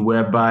quality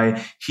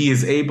whereby he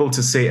is able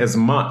to say as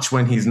much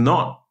when he's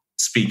not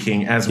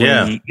speaking as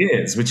when he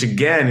is, which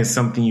again is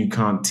something you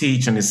can't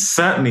teach and is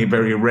certainly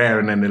very rare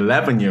in an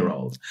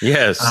 11-year-old.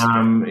 Yes.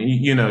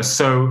 You know,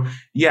 so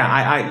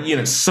I you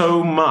know,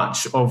 so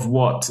much of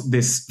what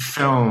this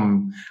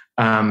film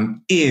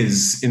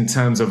is in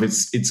terms of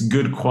its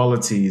good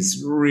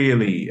qualities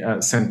really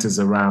centers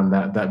around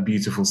that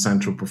beautiful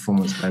central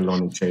performance by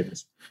Lonnie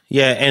Chavis.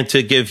 Yeah, and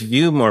to give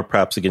you more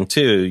props again,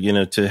 too, you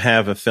know, to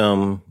have a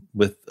film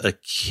with a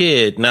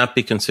kid not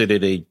be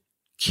considered a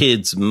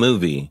kid's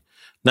movie.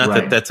 Not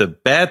that that's a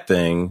bad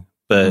thing,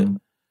 but,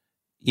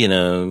 you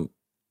know,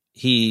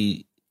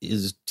 he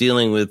is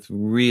dealing with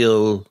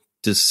real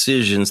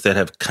decisions that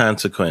have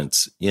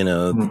consequence, you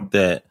know,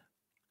 that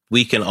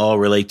we can all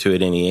relate to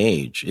at any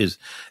age. Is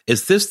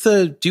this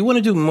do you want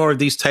to do more of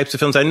these types of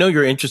films? I know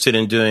you're interested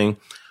in doing,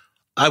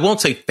 I won't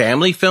say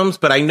family films,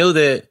 but I know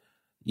that,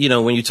 you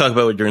know, when you talk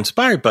about what you're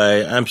inspired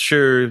by, I'm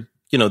sure,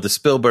 you know, the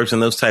Spielbergs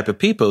and those type of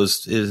people,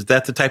 is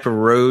that the type of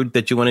road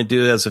that you want to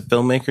do as a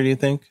filmmaker, do you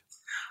think?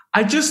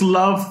 I just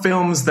love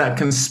films that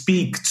can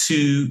speak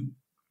to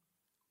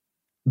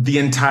the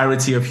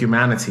entirety of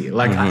humanity.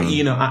 Like,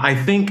 I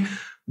think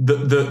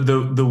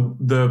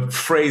the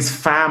phrase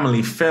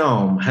family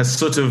film has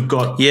sort of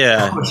got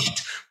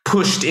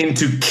pushed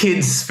into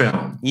kids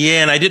film.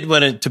 Yeah, and I didn't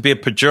want it to be a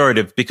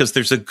pejorative because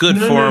there's a good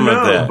form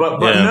of that.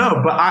 But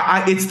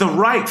I it's the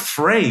right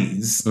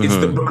phrase. It's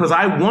because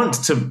I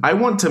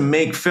want to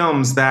make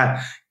films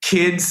that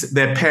kids,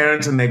 their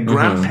parents, and their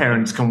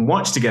grandparents can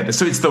watch together.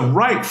 So it's the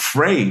right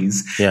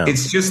phrase. Yeah.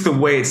 It's just the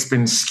way it's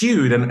been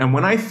skewed. And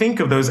when I think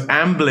of those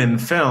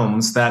Amblin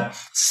films that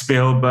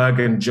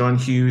Spielberg and John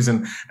Hughes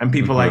and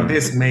people like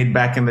this made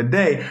back in the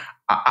day,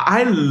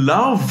 I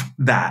love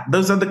that.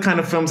 Those are the kind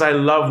of films I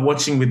love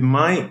watching with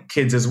my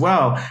kids as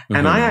well.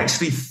 And I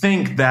actually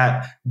think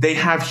that they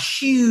have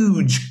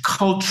huge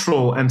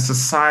cultural and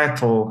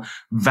societal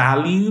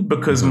value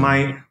because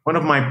one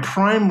of my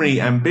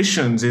primary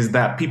ambitions is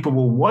that people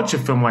will watch a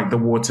film like The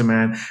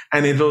Waterman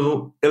and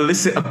it'll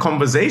elicit a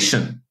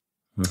conversation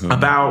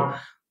about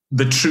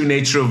the true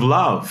nature of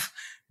love.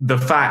 The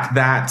fact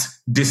that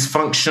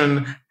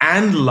dysfunction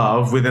and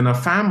love within a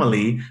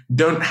family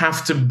don't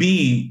have to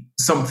be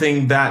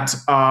something that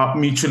are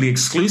mutually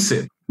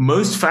exclusive.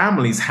 Most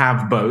families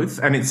have both,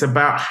 and it's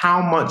about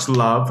how much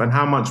love and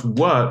how much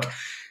work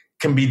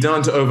can be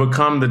done to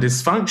overcome the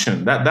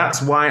dysfunction.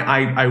 That's why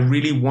I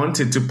really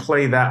wanted to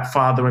play that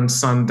father and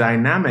son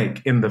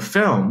dynamic in the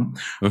film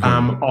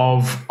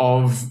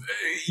of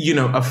you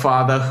know, a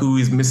father who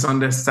is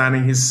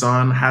misunderstanding his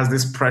son, has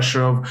this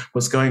pressure of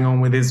what's going on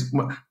with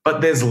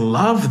but there's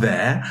love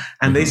there,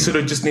 and they sort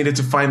of just needed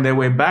to find their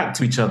way back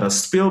to each other.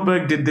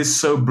 Spielberg did this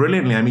so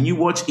brilliantly. I mean, you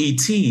watch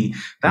E.T.,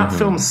 that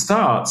film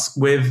starts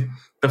with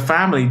the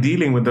family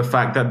dealing with the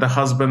fact that the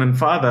husband and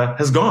father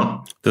has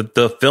gone.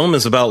 The film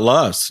is about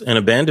loss and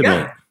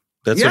abandonment. Yeah.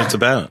 That's what it's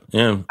about.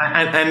 Yeah.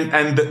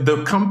 And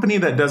the company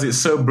that does it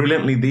so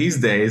brilliantly these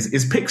days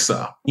is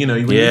Pixar. You know,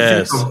 when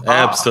you think of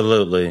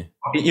absolutely.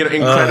 You know,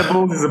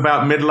 Incredibles is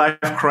about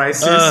midlife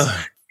crisis.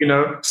 You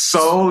know,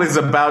 Soul is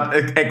about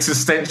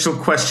existential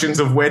questions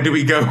of where do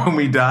we go when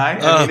we die.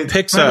 I mean,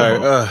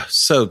 Pixar,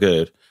 so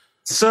good.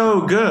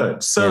 So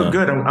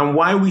good. And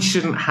why we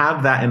shouldn't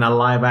have that in a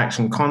live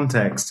action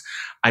context,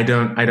 I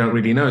don't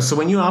really know. So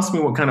when you ask me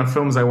what kind of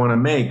films I want to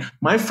make,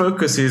 my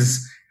focus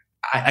is,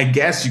 I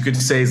guess you could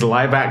say, is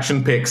live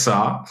action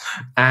Pixar,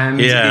 and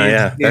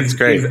that's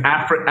great. Is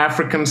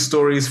African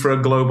stories for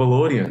a global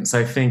audience.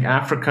 I think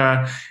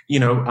Africa, you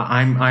know,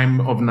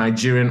 I'm of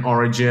Nigerian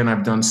origin.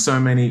 I've done so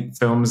many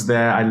films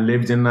there. I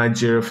lived in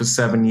Nigeria for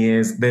 7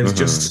 years. There's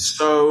just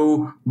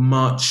so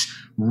much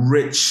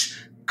rich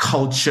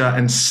culture,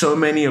 and so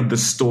many of the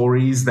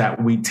stories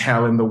that we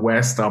tell in the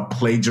West are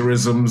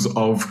plagiarisms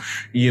of,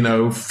 you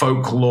know,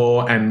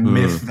 folklore and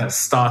myth that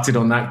started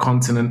on that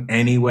continent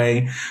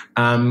anyway.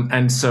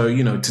 And so,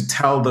 you know, to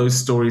tell those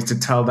stories, to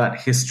tell that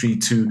history,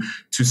 to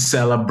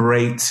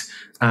celebrate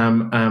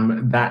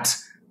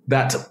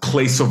that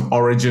place of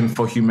origin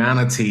for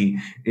humanity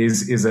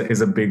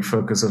is a big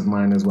focus of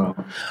mine as well.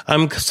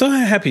 I'm so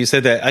happy you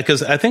said that,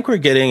 because I think we're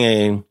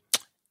getting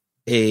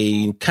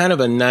a kind of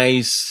a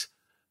nice,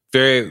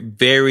 very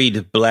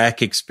varied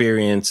Black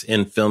experience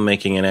in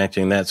filmmaking and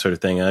acting, that sort of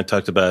thing. I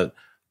talked about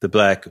the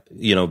Black,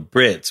 you know,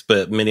 Brits,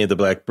 but many of the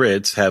Black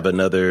Brits have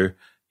another,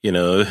 you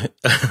know,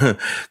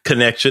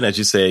 connection, as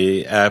you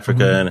say,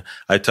 Africa. And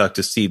I talked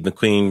to Steve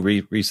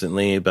McQueen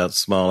recently about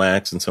Small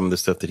Axe and some of the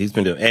stuff that he's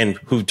been doing, and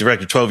who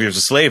directed 12 Years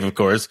a Slave, of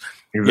course,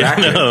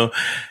 exactly. you know,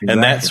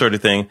 and that sort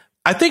of thing.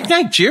 I think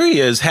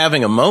Nigeria is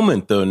having a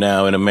moment, though,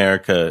 now in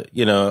America.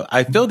 You know,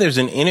 I feel there's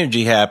an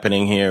energy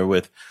happening here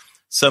with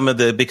some of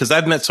because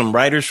I've met some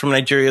writers from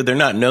Nigeria. They're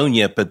not known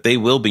yet, but they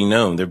will be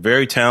known. They're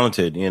very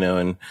talented, you know,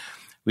 and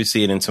we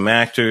see it in some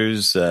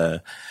actors,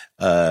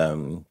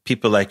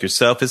 people like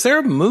yourself. Is there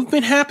a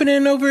movement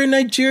happening over in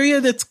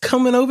Nigeria that's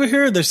coming over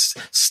here? There's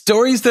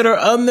stories that are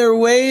on their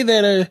way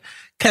that are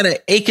kind of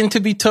aching to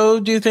be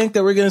told, do you think,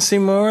 that we're going to see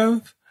more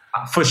of?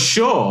 For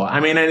sure.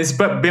 I mean, and it's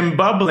been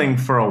bubbling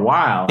for a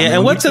while. Yeah,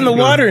 and what's in the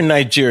water in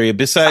Nigeria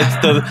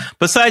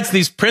besides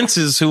these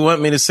princes who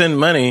want me to send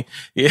money?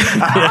 Yeah,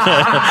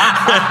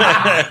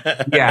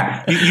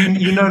 yeah.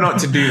 You know not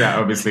to do that,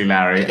 obviously,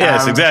 Larry.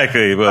 Yes,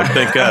 exactly. Well,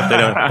 thank God they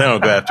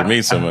don't go after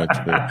me so much.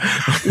 But.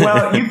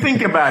 Well, you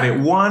think about it.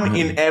 One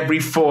in every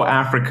 4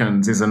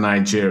 Africans is a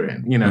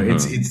Nigerian. You know,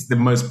 it's the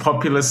most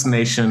populous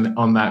nation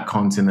on that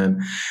continent.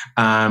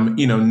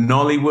 You know,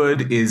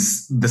 Nollywood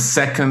is the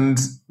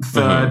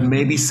third,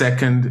 maybe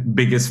second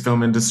biggest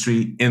film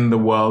industry in the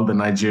world, the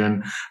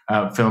Nigerian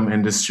film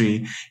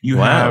industry. You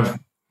have,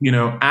 you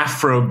know,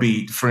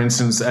 Afrobeat, for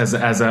instance, as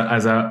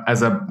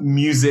a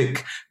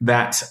music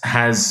that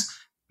has,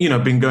 you know,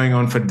 been going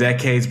on for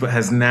decades, but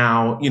has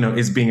now, you know,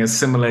 is being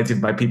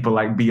assimilated by people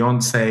like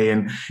Beyonce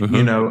and,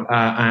 you know,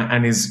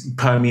 and is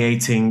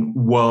permeating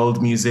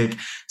world music.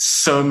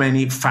 So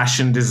many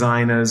fashion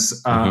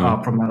designers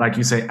are from, like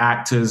you say,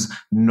 actors,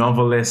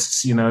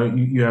 novelists. You know,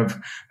 you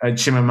have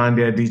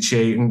Chimamanda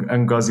Adichie,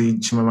 Ngozi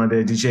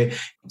Chimamanda Adichie.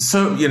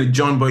 So, you know,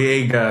 John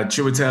Boyega,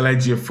 Chiwetel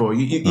Ejiofor,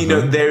 you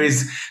know, there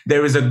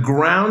is a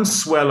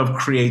groundswell of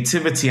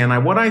creativity.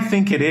 And what I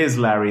think it is,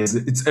 Larry, is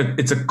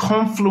it's a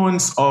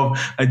confluence of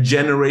a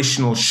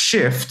generational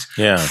shift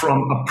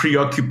from a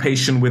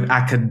preoccupation with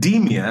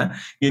academia,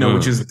 you know,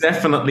 which is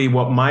definitely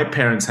what my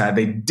parents had.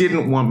 They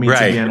didn't want me to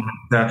be an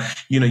actor.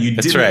 You know, you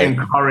didn't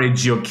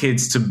encourage your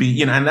kids to be,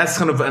 you know, and that's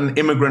kind of an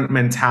immigrant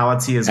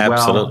mentality as well.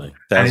 Absolutely.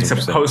 And it's a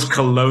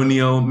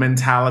post-colonial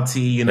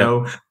mentality, you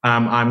know,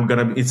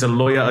 it's a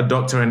lawyer, a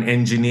doctor, an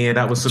engineer.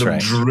 That was sort of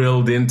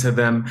drilled into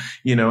them,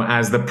 you know,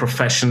 as the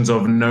professions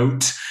of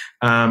note.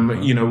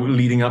 You know,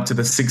 leading up to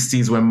the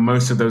 60s, when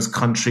most of those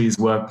countries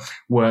were,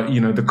 you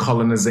know, the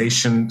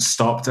colonization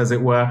stopped, as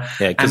it were.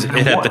 Yeah, because it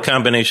had the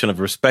combination of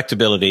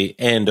respectability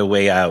and a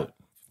way out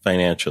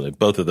financially.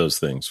 Both of those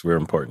things were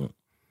important.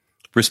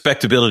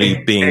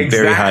 Respectability being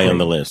very high on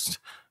the list.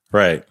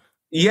 Right.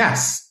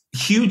 Yes,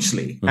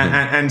 hugely.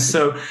 And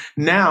so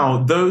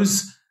now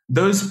those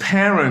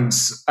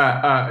parents,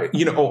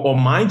 you know, or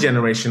my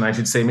generation, I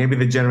should say, maybe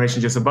the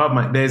generation just above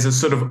mine, there's a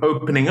sort of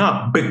opening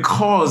up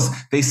because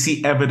they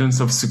see evidence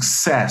of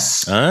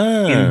success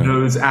in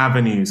those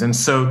avenues. And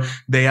so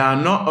they are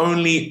not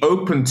only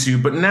open to,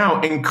 but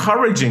now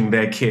encouraging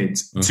their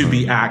kids to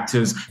be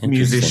actors,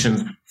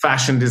 musicians,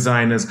 fashion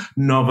designers,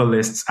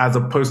 novelists, as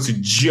opposed to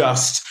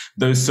just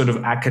those sort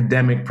of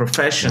academic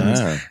professions.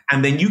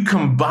 And then you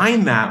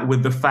combine that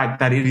with the fact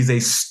that it is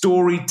a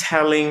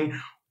storytelling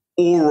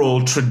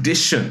oral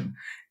tradition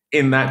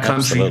in that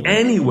country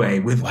anyway,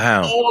 with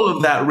all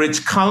of that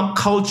rich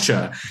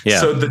culture.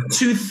 So the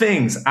two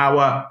things,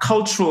 our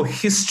cultural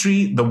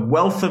history, the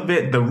wealth of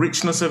it, the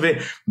richness of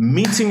it,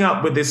 meeting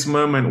up with this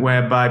moment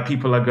whereby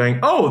people are going,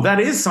 oh,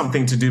 that is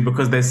something to do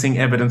because they're seeing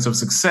evidence of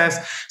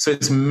success. So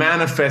it's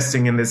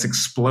manifesting in this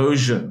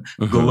explosion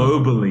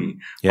globally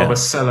of a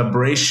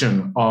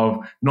celebration of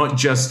not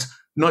just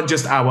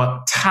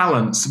our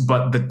talents,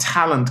 but the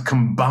talent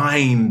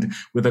combined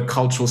with a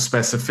cultural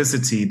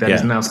specificity that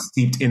is now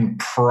steeped in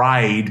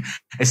pride,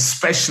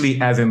 especially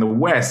as in the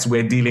West,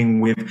 we're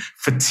dealing with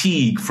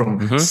fatigue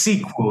from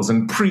sequels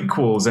and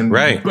prequels and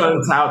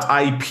burnt out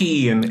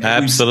IP and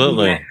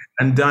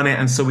and done it.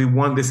 And so we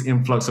want this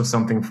influx of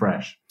something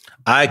fresh.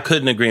 I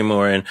couldn't agree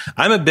more. And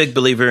I'm a big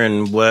believer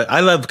in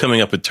I love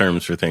coming up with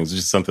terms for things.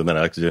 It's just something that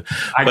I like to do.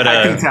 But,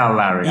 I can tell,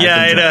 Larry.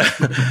 I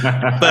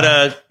know.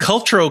 But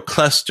cultural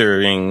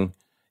clustering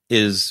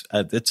is,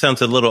 it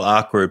sounds a little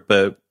awkward,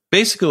 but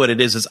basically what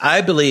it is I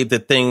believe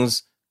that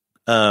things,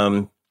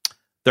 there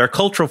are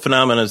cultural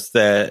phenomena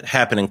that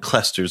happen in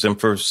clusters, and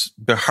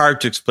they're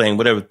hard to explain.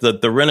 Whatever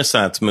the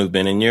Renaissance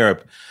movement in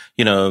Europe,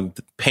 you know,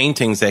 the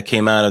paintings that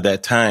came out of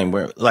that time,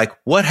 where like,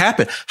 what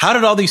happened? How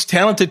did all these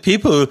talented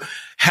people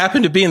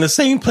happen to be in the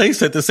same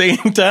place at the same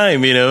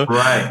time? You know,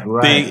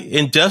 the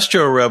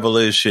Industrial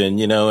Revolution,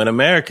 you know, in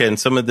America, and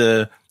some of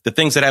the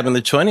things that happened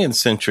in the 20th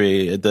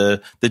century,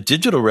 the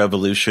digital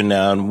revolution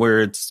now, and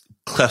where it's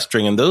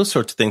clustering and those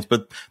sorts of things.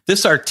 But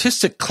this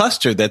artistic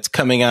cluster that's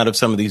coming out of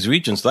some of these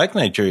regions like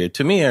Nigeria,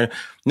 to me, are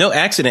no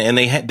accident. And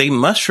they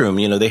mushroom,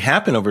 you know, they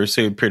happen over a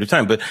certain period of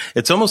time. But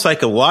it's almost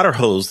like a water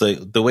hose,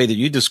 the way that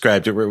you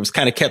described it, where it was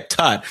kind of kept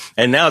taut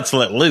and now it's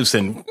let loose,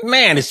 and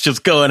man, it's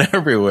just going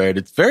everywhere. And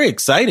it's very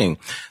exciting.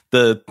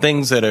 The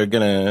things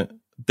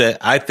that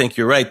I think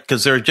you're right,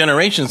 because there are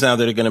generations now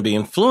that are going to be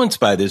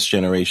influenced by this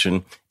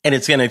generation, and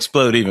it's going to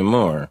explode even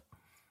more.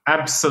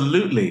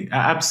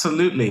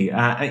 Absolutely.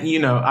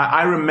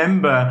 I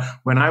remember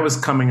when I was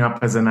coming up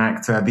as an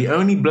actor, the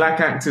only black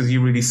actors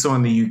you really saw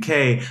in the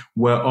UK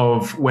were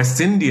of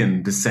West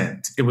Indian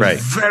descent. It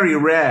was very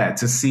rare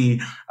to see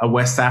a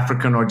West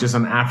African or just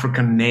an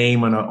African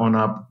name on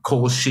a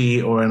call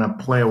sheet or in a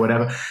play or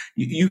whatever.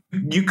 You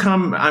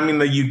come, I'm in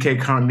the UK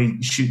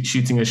currently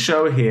shooting a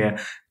show here,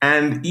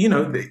 and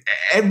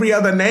every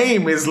other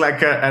name is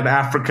like an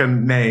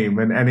African name,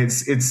 and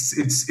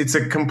it's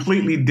a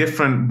completely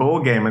different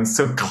ballgame. And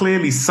so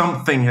clearly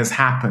something has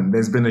happened.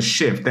 There's been a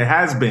shift. There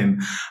has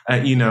been,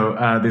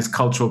 this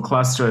cultural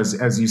cluster,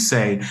 as you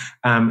say,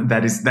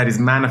 that is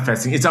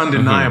manifesting. It's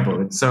undeniable.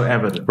 Mm-hmm. It's so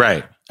evident.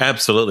 Right.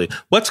 Absolutely.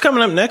 What's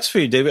coming up next for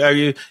you,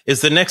 David?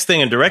 Is the next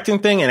thing a directing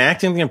thing, an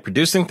acting thing, a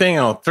producing thing,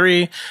 all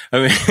three? I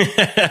mean,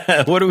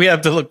 what do we have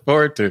to look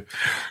forward to?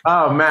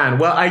 Oh man.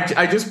 Well,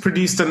 I just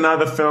produced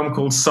another film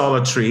called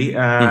Solitary,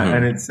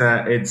 and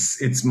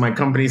it's my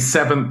company's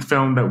 7th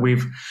film that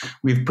we've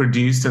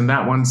produced, and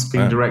that one's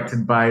being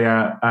directed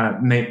by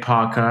Nate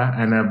Parker,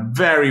 and a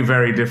very,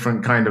 very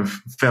different kind of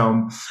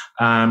film,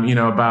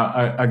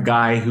 about a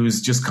guy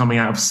who's just coming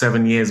out of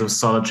 7 years of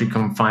solitary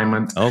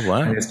confinement. Oh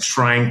wow. And is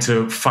trying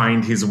to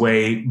find his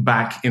way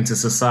back into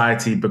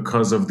society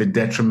because of the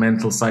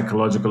detrimental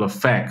psychological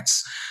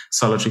effects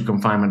solitary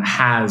confinement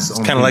has on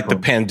people. It's kind of like the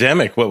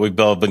pandemic, what we've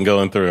all been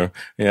going through.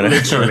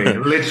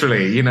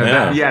 Literally.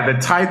 The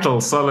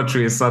title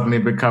Solitary has suddenly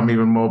become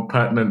even more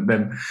pertinent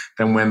than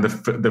when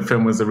the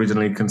film was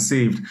originally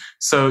conceived.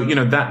 So,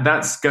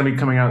 that's going to be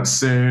coming out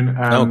soon.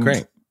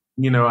 Great.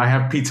 I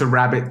have Peter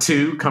Rabbit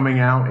 2 coming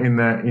out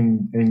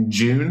in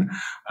June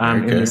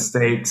in the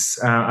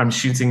States. I'm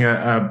shooting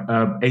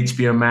a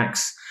HBO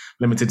Max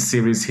limited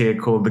series here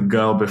called The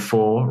Girl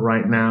Before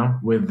right now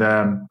with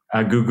Gugu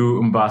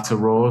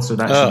Mbatha-Raw. So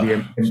that should be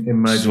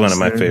emerging. She's one of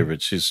my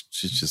favorites. She's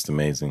just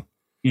amazing.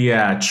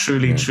 Yeah,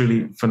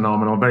 truly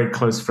phenomenal. Very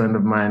close friend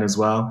of mine as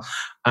well.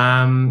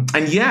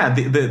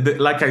 The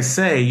like I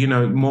say,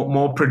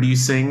 more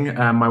producing.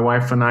 My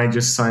wife and I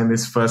just signed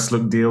this first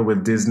look deal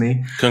with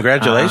Disney.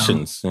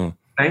 Congratulations.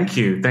 Thank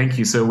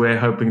you. So we're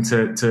hoping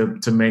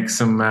to make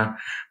some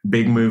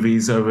big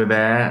movies over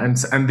there. And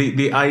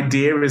the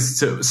idea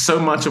is so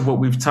much of what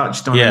we've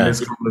touched on in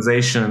this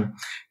conversation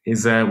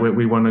is what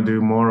we want to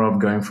do more of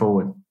going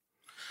forward.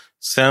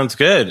 Sounds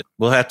good.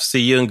 We'll have to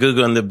see you and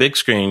Gugu on the big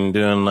screen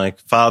doing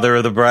like Father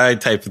of the Bride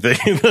type of thing.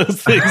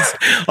 Those things,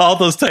 all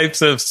those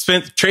types of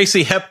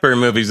Tracy Hepburn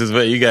movies is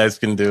what you guys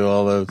can do.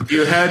 All those.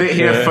 You heard it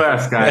here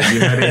first, guys. You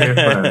heard it here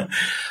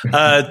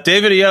first.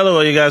 David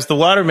Oyelowo, you guys, The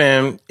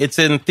Waterman. It's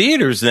in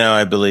theaters now,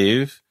 I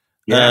believe.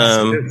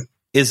 Yes, it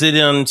is it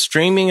on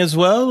streaming as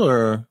well,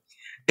 or?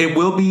 It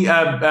will be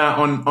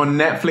on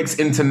Netflix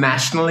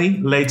internationally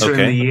later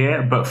in the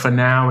year, but for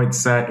now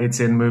it's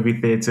in movie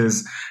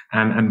theaters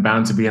and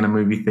bound to be in a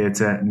movie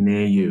theater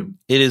near you.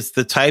 It is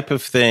the type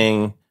of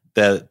thing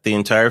that the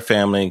entire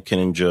family can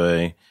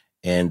enjoy,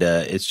 and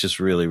it's just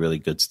really, really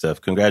good stuff.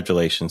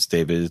 Congratulations,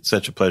 David. It's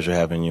such a pleasure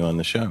having you on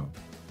the show.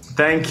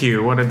 Thank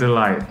you. What a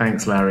delight.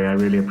 Thanks, Larry. I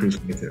really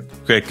appreciate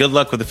it. Great. Good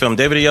luck with the film.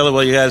 David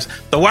Oyelowo, you guys,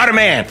 The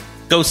Waterman.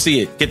 Go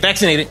see it. Get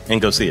vaccinated and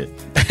go see it.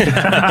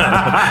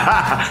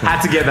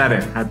 Had to get that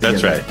in.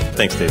 That's right.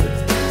 Thanks,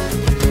 David.